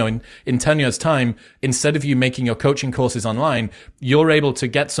world, in 10 years time, instead of you making your coaching courses online, you're able to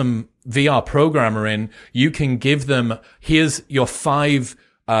get some VR programmer in. You can give them, here's your 5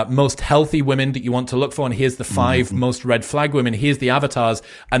 most healthy women that you want to look for, and here's the 5 most red flag women, here's the avatars,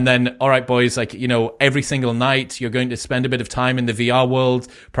 and then, all right, boys, every single night you're going to spend a bit of time in the VR world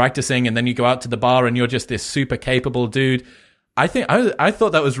practicing, and then you go out to the bar and you're just this super capable dude. I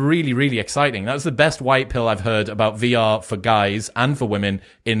thought that was really, really exciting. That was the best white pill I've heard about VR for guys and for women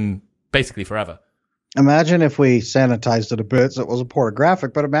in basically forever. Imagine if we sanitized it a bit so it wasn't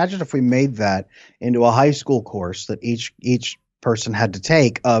pornographic, but imagine if we made that into a high school course that each person had to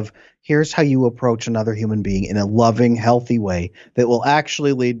take of, here's how you approach another human being in a loving, healthy way that will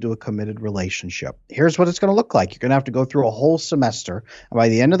actually lead to a committed relationship. Here's what it's going to look like. You're going to have to go through a whole semester. And by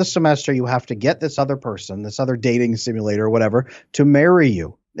the end of the semester, you have to get this other person, this other dating simulator or whatever, to marry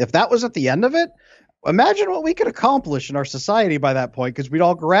you. If that was at the end of it, imagine what we could accomplish in our society by that point, because we'd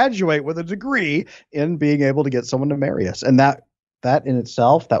all graduate with a degree in being able to get someone to marry us. And that in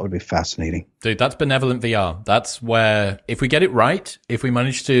itself, that would be fascinating. Dude, that's benevolent VR. That's where, if we get it right, if we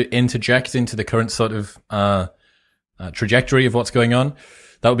manage to interject into the current sort of trajectory of what's going on,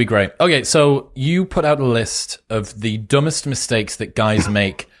 that would be great. Okay, so you put out a list of the dumbest mistakes that guys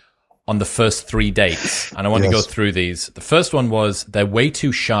make on the first 3 dates, and I want to go through these. The first one was they're way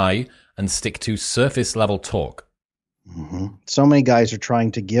too shy and stick to surface level talk. So many guys are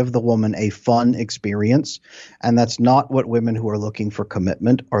trying to give the woman a fun experience, and that's not what women who are looking for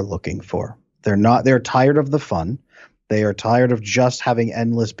commitment are looking for. They're tired of the fun. They are tired of just having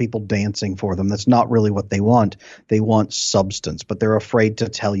endless people dancing for them. That's not really what they want. They want substance, but they're afraid to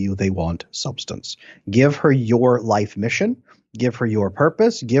tell you they want substance. Give her your life mission. Give her your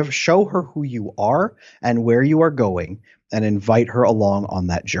purpose. Show her who you are and where you are going, and invite her along on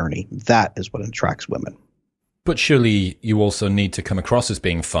that journey. That is what attracts women. But surely you also need to come across as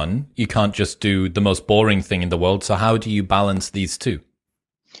being fun. You can't just do the most boring thing in the world. So how do you balance these two?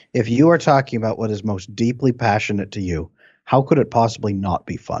 If you are talking about what is most deeply passionate to you, how could it possibly not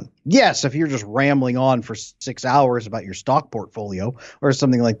be fun? Yes, if you're just rambling on for 6 hours about your stock portfolio or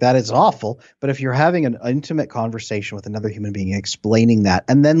something like that, it's awful. But if you're having an intimate conversation with another human being, explaining that,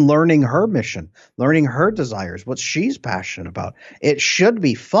 and then learning her mission, learning her desires, what she's passionate about, it should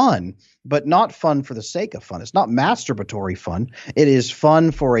be fun, but not fun for the sake of fun. It's not masturbatory fun. It is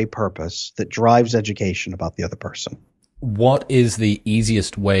fun for a purpose that drives education about the other person. What is the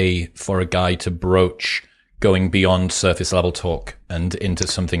easiest way for a guy to broach going beyond surface level talk and into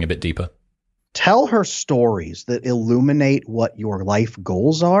something a bit deeper? Tell her stories that illuminate what your life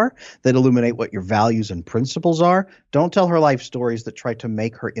goals are, that illuminate what your values and principles are. Don't tell her life stories that try to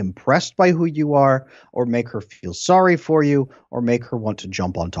make her impressed by who you are, or make her feel sorry for you, or make her want to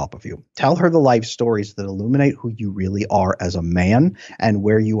jump on top of you. Tell her the life stories that illuminate who you really are as a man and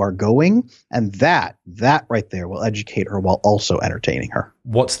where you are going. And that right there will educate her while also entertaining her.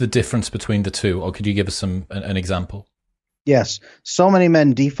 What's the difference between the two? Or could you give us an example? Yes, so many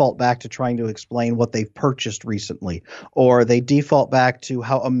men default back to trying to explain what they've purchased recently, or they default back to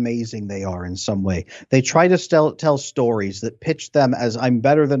how amazing they are in some way. They try to tell stories that pitch them as I'm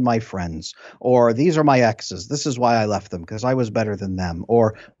better than my friends, or these are my exes. This is why I left them, because I was better than them,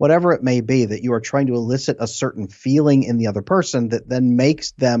 or whatever it may be, that you are trying to elicit a certain feeling in the other person that then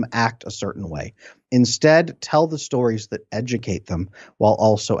makes them act a certain way. Instead, tell the stories that educate them while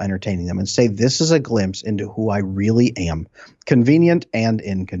also entertaining them, and say, this is a glimpse into who I really am, convenient and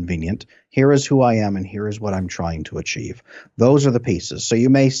inconvenient. Here is who I am, and here is what I'm trying to achieve. Those are the pieces. So you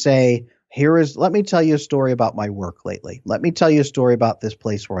may say, let me tell you a story about my work lately. Let me tell you a story about this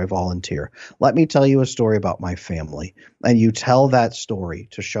place where I volunteer. Let me tell you a story about my family. And you tell that story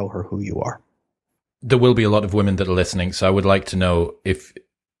to show her who you are. There will be a lot of women that are listening, so I would like to know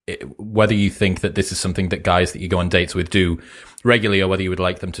whether you think that this is something that guys that you go on dates with do regularly, or whether you would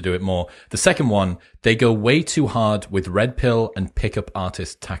like them to do it more. The second one, they go way too hard with red pill and pickup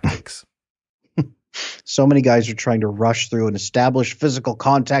artist tactics. So many guys are trying to rush through and establish physical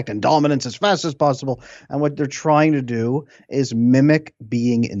contact and dominance as fast as possible. And what they're trying to do is mimic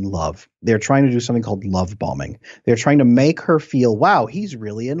being in love. They're trying to do something called love bombing. They're trying to make her feel, wow, he's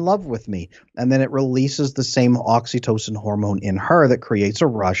really in love with me. And then it releases the same oxytocin hormone in her that creates a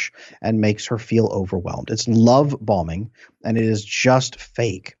rush and makes her feel overwhelmed. It's love bombing, and it is just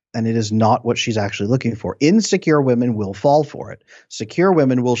fake. And it is not what she's actually looking for. Insecure women will fall for it. Secure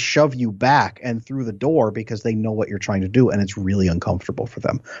women will shove you back and through the door because they know what you're trying to do, and it's really uncomfortable for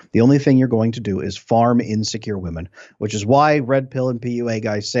them. The only thing you're going to do is farm insecure women, which is why red pill and PUA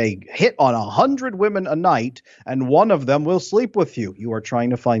guys say hit on 100 women a night and one of them will sleep with you. You are trying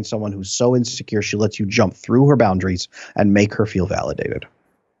to find someone who's so insecure she lets you jump through her boundaries and make her feel validated.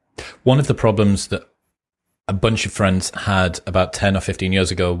 One of the problems that a bunch of friends had about 10 or 15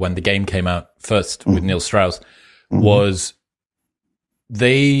 years ago when the game came out first with Neil Strauss was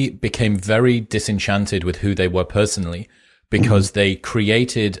they became very disenchanted with who they were personally because they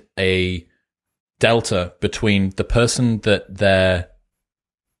created a delta between the person that their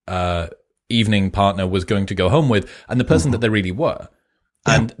evening partner was going to go home with and the person that they really were.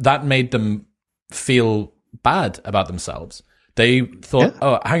 And that made them feel bad about themselves. They thought,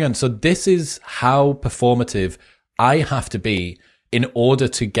 oh, hang on, so this is how performative I have to be in order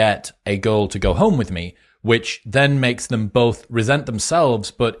to get a girl to go home with me, which then makes them both resent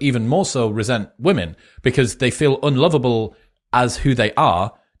themselves, but even more so resent women because they feel unlovable as who they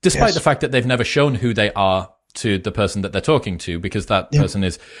are, despite the fact that they've never shown who they are to the person that they're talking to, because that person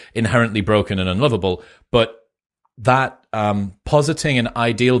is inherently broken and unlovable. But that positing an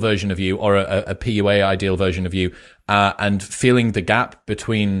ideal version of you, or a PUA ideal version of you, and feeling the gap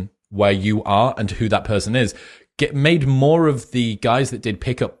between where you are and who that person is, made more of the guys that did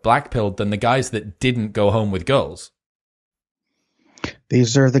pick up blackpilled than the guys that didn't go home with girls.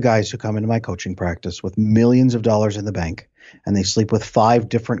 These are the guys who come into my coaching practice with millions of dollars in the bank, and they sleep with 5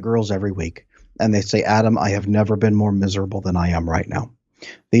 different girls every week. And they say, Adam, I have never been more miserable than I am right now.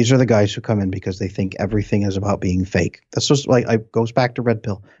 These are the guys who come in because they think everything is about being fake. That's just like, it goes back to red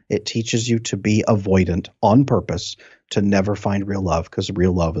pill. It teaches you to be avoidant on purpose, to never find real love, because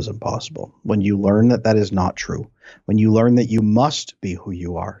real love is impossible. When you learn that that is not true, when you learn that you must be who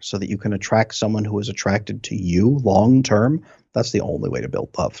you are so that you can attract someone who is attracted to you long term, that's the only way to build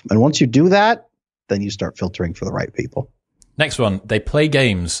love. And once you do that, then you start filtering for the right people. Next one, they play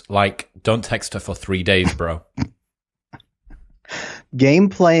games like don't text her for 3 days, bro. Game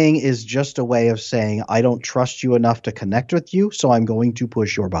playing is just a way of saying, I don't trust you enough to connect with you, so I'm going to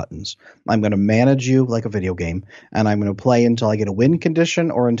push your buttons. I'm going to manage you like a video game, and I'm going to play until I get a win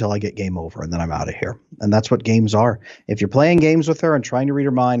condition or until I get game over, and then I'm out of here. And that's what games are. If you're playing games with her and trying to read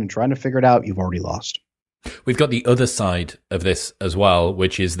her mind and trying to figure it out, you've already lost. We've got the other side of this as well,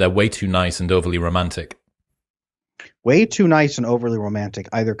 which is they're way too nice and overly romantic. Way too nice and overly romantic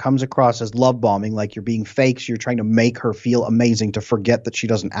either comes across as love bombing, like you're being fake, so you're trying to make her feel amazing to forget that she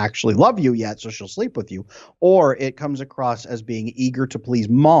doesn't actually love you yet, so she'll sleep with you. Or it comes across as being eager to please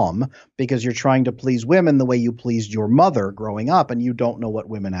mom because you're trying to please women the way you pleased your mother growing up, and you don't know what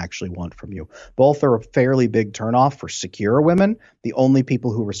women actually want from you. Both are a fairly big turnoff for secure women. The only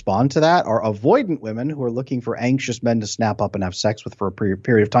people who respond to that are avoidant women who are looking for anxious men to snap up and have sex with for a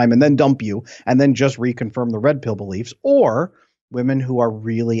period of time and then dump you and then just reconfirm the red pill beliefs, or women who are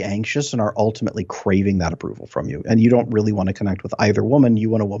really anxious and are ultimately craving that approval from you. And you don't really want to connect with either woman. You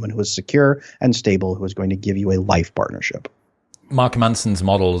want a woman who is secure and stable, who is going to give you a life partnership. Mark Manson's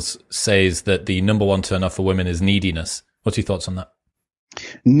models says that the number one turnoff for women is neediness. What's your thoughts on that?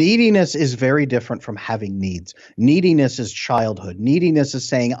 Neediness is very different from having needs. Neediness is childhood. Neediness is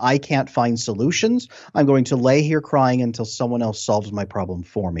saying, I can't find solutions. I'm going to lay here crying until someone else solves my problem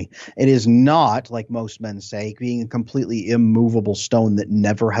for me. It is not, like most men say, being a completely immovable stone that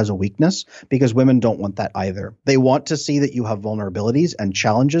never has a weakness, because women don't want that either. They want to see that you have vulnerabilities and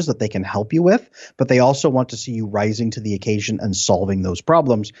challenges that they can help you with, but they also want to see you rising to the occasion and solving those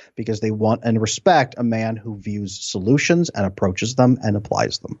problems, because they want and respect a man who views solutions and approaches them and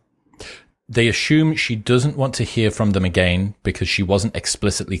applies them. They assume she doesn't want to hear from them again because she wasn't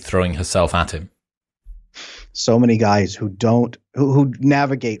explicitly throwing herself at him. So many guys who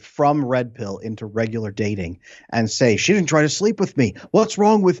navigate from red pill into regular dating and say, she didn't try to sleep with me. What's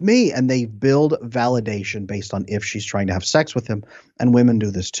wrong with me? And they build validation based on if she's trying to have sex with him. And women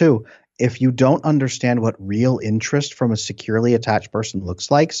do this too. If you don't understand what real interest from a securely attached person looks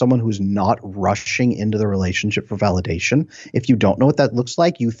like, someone who's not rushing into the relationship for validation, if you don't know what that looks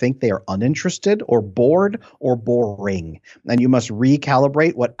like, you think they are uninterested or bored or boring. And you must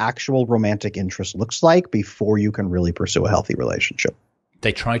recalibrate what actual romantic interest looks like before you can really pursue a healthy relationship.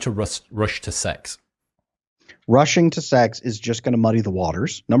 They try to rush to sex. Rushing to sex is just going to muddy the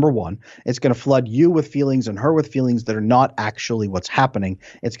waters. Number one, it's going to flood you with feelings and her with feelings that are not actually what's happening.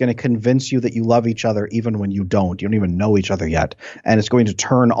 It's going to convince you that you love each other even when you don't. You don't even know each other yet. And it's going to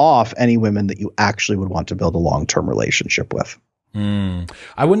turn off any women that you actually would want to build a long-term relationship with.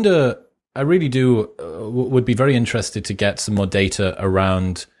 I wonder, I really do, would be very interested to get some more data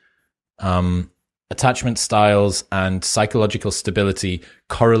around attachment styles and psychological stability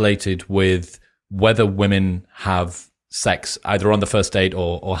correlated with whether women have sex either on the first date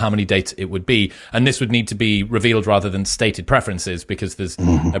or how many dates it would be. And this would need to be revealed rather than stated preferences, because there's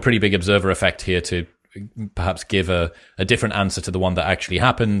a pretty big observer effect here to perhaps give a different answer to the one that actually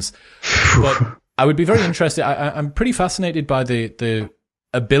happens. But I would be very interested. I'm pretty fascinated by the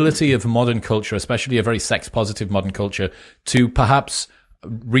ability of modern culture, especially a very sex-positive modern culture, to perhaps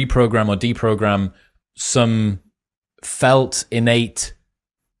reprogram or deprogram some felt innate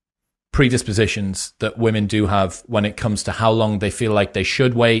predispositions that women do have when it comes to how long they feel like they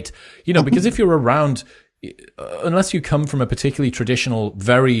should wait. You know, because if you're around, unless you come from a particularly traditional,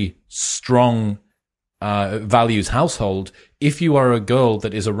 very strong values household, if you are a girl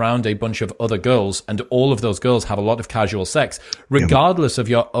that is around a bunch of other girls and all of those girls have a lot of casual sex, regardless of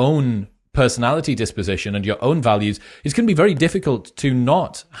your own personality disposition and your own values, it's going to be very difficult to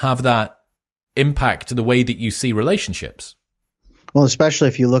not have that impact the way that you see relationships. Well, especially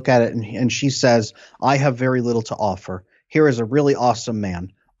if you look at it and she says, I have very little to offer. Here is a really awesome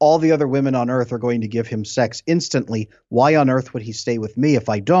man. All the other women on earth are going to give him sex instantly. Why on earth would he stay with me if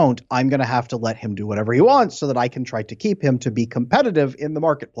I don't? I'm going to have to let him do whatever he wants so that I can try to keep him to be competitive in the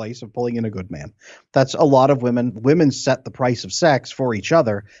marketplace of pulling in a good man. That's a lot of women. Women set the price of sex for each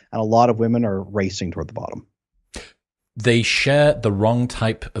other, and a lot of women are racing toward the bottom. They share the wrong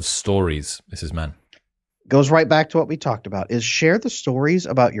type of stories, Mrs. Mann. Goes right back to what we talked about, is share the stories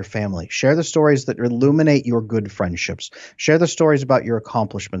about your family. Share the stories that illuminate your good friendships. Share the stories about your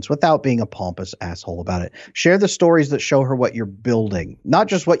accomplishments without being a pompous asshole about it. Share the stories that show her what you're building, not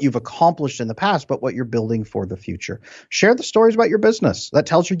just what you've accomplished in the past, but what you're building for the future. Share the stories about your business. That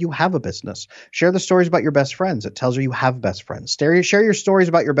tells her you have a business. Share the stories about your best friends. It tells her you have best friends. Share your stories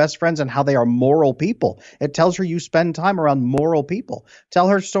about your best friends and how they are moral people. It tells her you spend time around moral people. Tell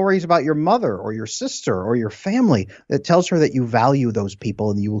her stories about your mother or your sister or your family. It tells her that you value those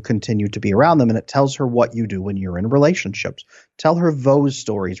people and you will continue to be around them. And it tells her what you do when you're in relationships. Tell her those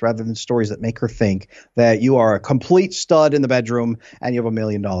stories rather than stories that make her think that you are a complete stud in the bedroom and you have $1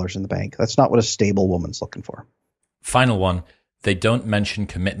 million in the bank. That's not what a stable woman's looking for. Final one. They don't mention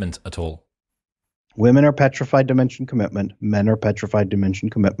commitment at all. Women are petrified to mention commitment. Men are petrified to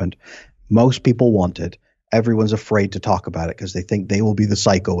mention commitment. Most people want it. everyone's afraid to talk about it because they think they will be the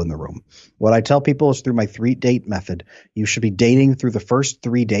psycho in the room. What I tell people is through my 3-date method, you should be dating through the first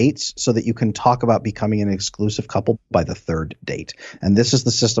 3 dates so that you can talk about becoming an exclusive couple by the 3rd date. And this is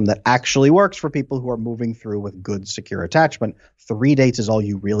the system that actually works for people who are moving through with good, secure attachment. 3 dates is all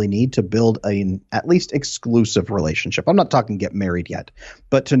you really need to build an at least exclusive relationship. I'm not talking get married yet,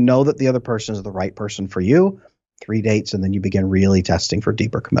 but to know that the other person is the right person for you, 3 dates, and then you begin really testing for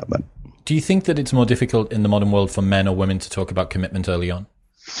deeper commitment. Do you think that it's more difficult in the modern world for men or women to talk about commitment early on?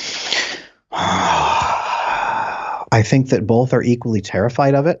 I think that both are equally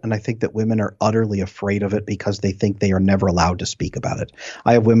terrified of it, and I think that women are utterly afraid of it because they think they are never allowed to speak about it.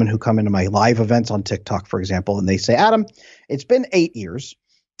 I have women who come into my live events on TikTok, for example, and they say, Adam, it's been 8 years.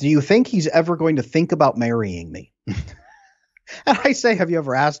 Do you think he's ever going to think about marrying me? And I say, have you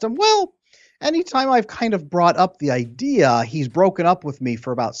ever asked him? Well, anytime I've kind of brought up the idea, he's broken up with me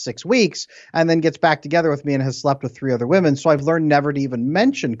for about 6 weeks and then gets back together with me and has slept with 3 other women. So I've learned never to even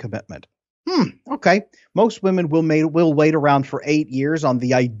mention commitment. Okay. Most women will wait around for 8 years on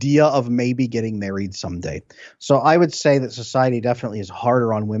the idea of maybe getting married someday. So I would say that society definitely is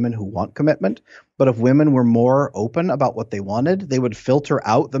harder on women who want commitment. But if women were more open about what they wanted, they would filter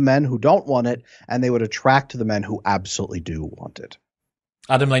out the men who don't want it, and they would attract the men who absolutely do want it.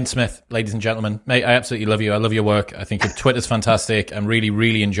 Adam Lane Smith, ladies and gentlemen, mate, I absolutely love you. I love your work. I think your Twitter's fantastic. I'm really,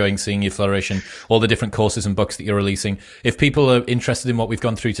 really enjoying seeing you flourish and all the different courses and books that you're releasing. If people are interested in what we've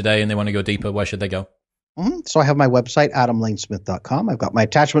gone through today and they want to go deeper, where should they go? So I have my website, adamlanesmith.com. I've got my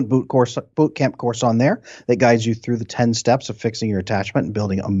attachment boot camp course on there that guides you through the 10 steps of fixing your attachment and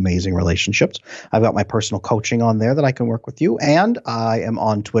building amazing relationships. I've got my personal coaching on there that I can work with you. And I am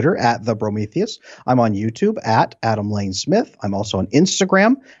on Twitter at The Prometheus. I'm on YouTube at Adam Lane Smith. I'm also on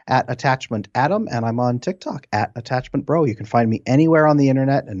Instagram at Attachment Adam. And I'm on TikTok at Attachment Bro. You can find me anywhere on the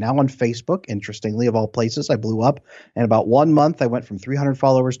internet and now on Facebook. Interestingly, of all places, I blew up. In about 1 month, I went from 300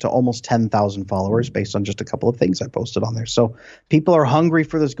 followers to almost 10,000 followers based on just a couple of things I posted on there. So people are hungry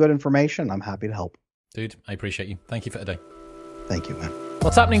for this good information. I'm happy to help. Dude, I appreciate you. Thank you for today. Thank you, man.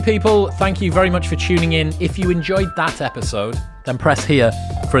 What's happening, people? Thank you very much for tuning in. If you enjoyed that episode, then press here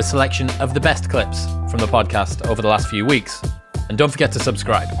for a selection of the best clips from the podcast over the last few weeks. And don't forget to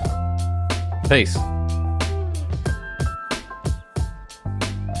subscribe. Peace.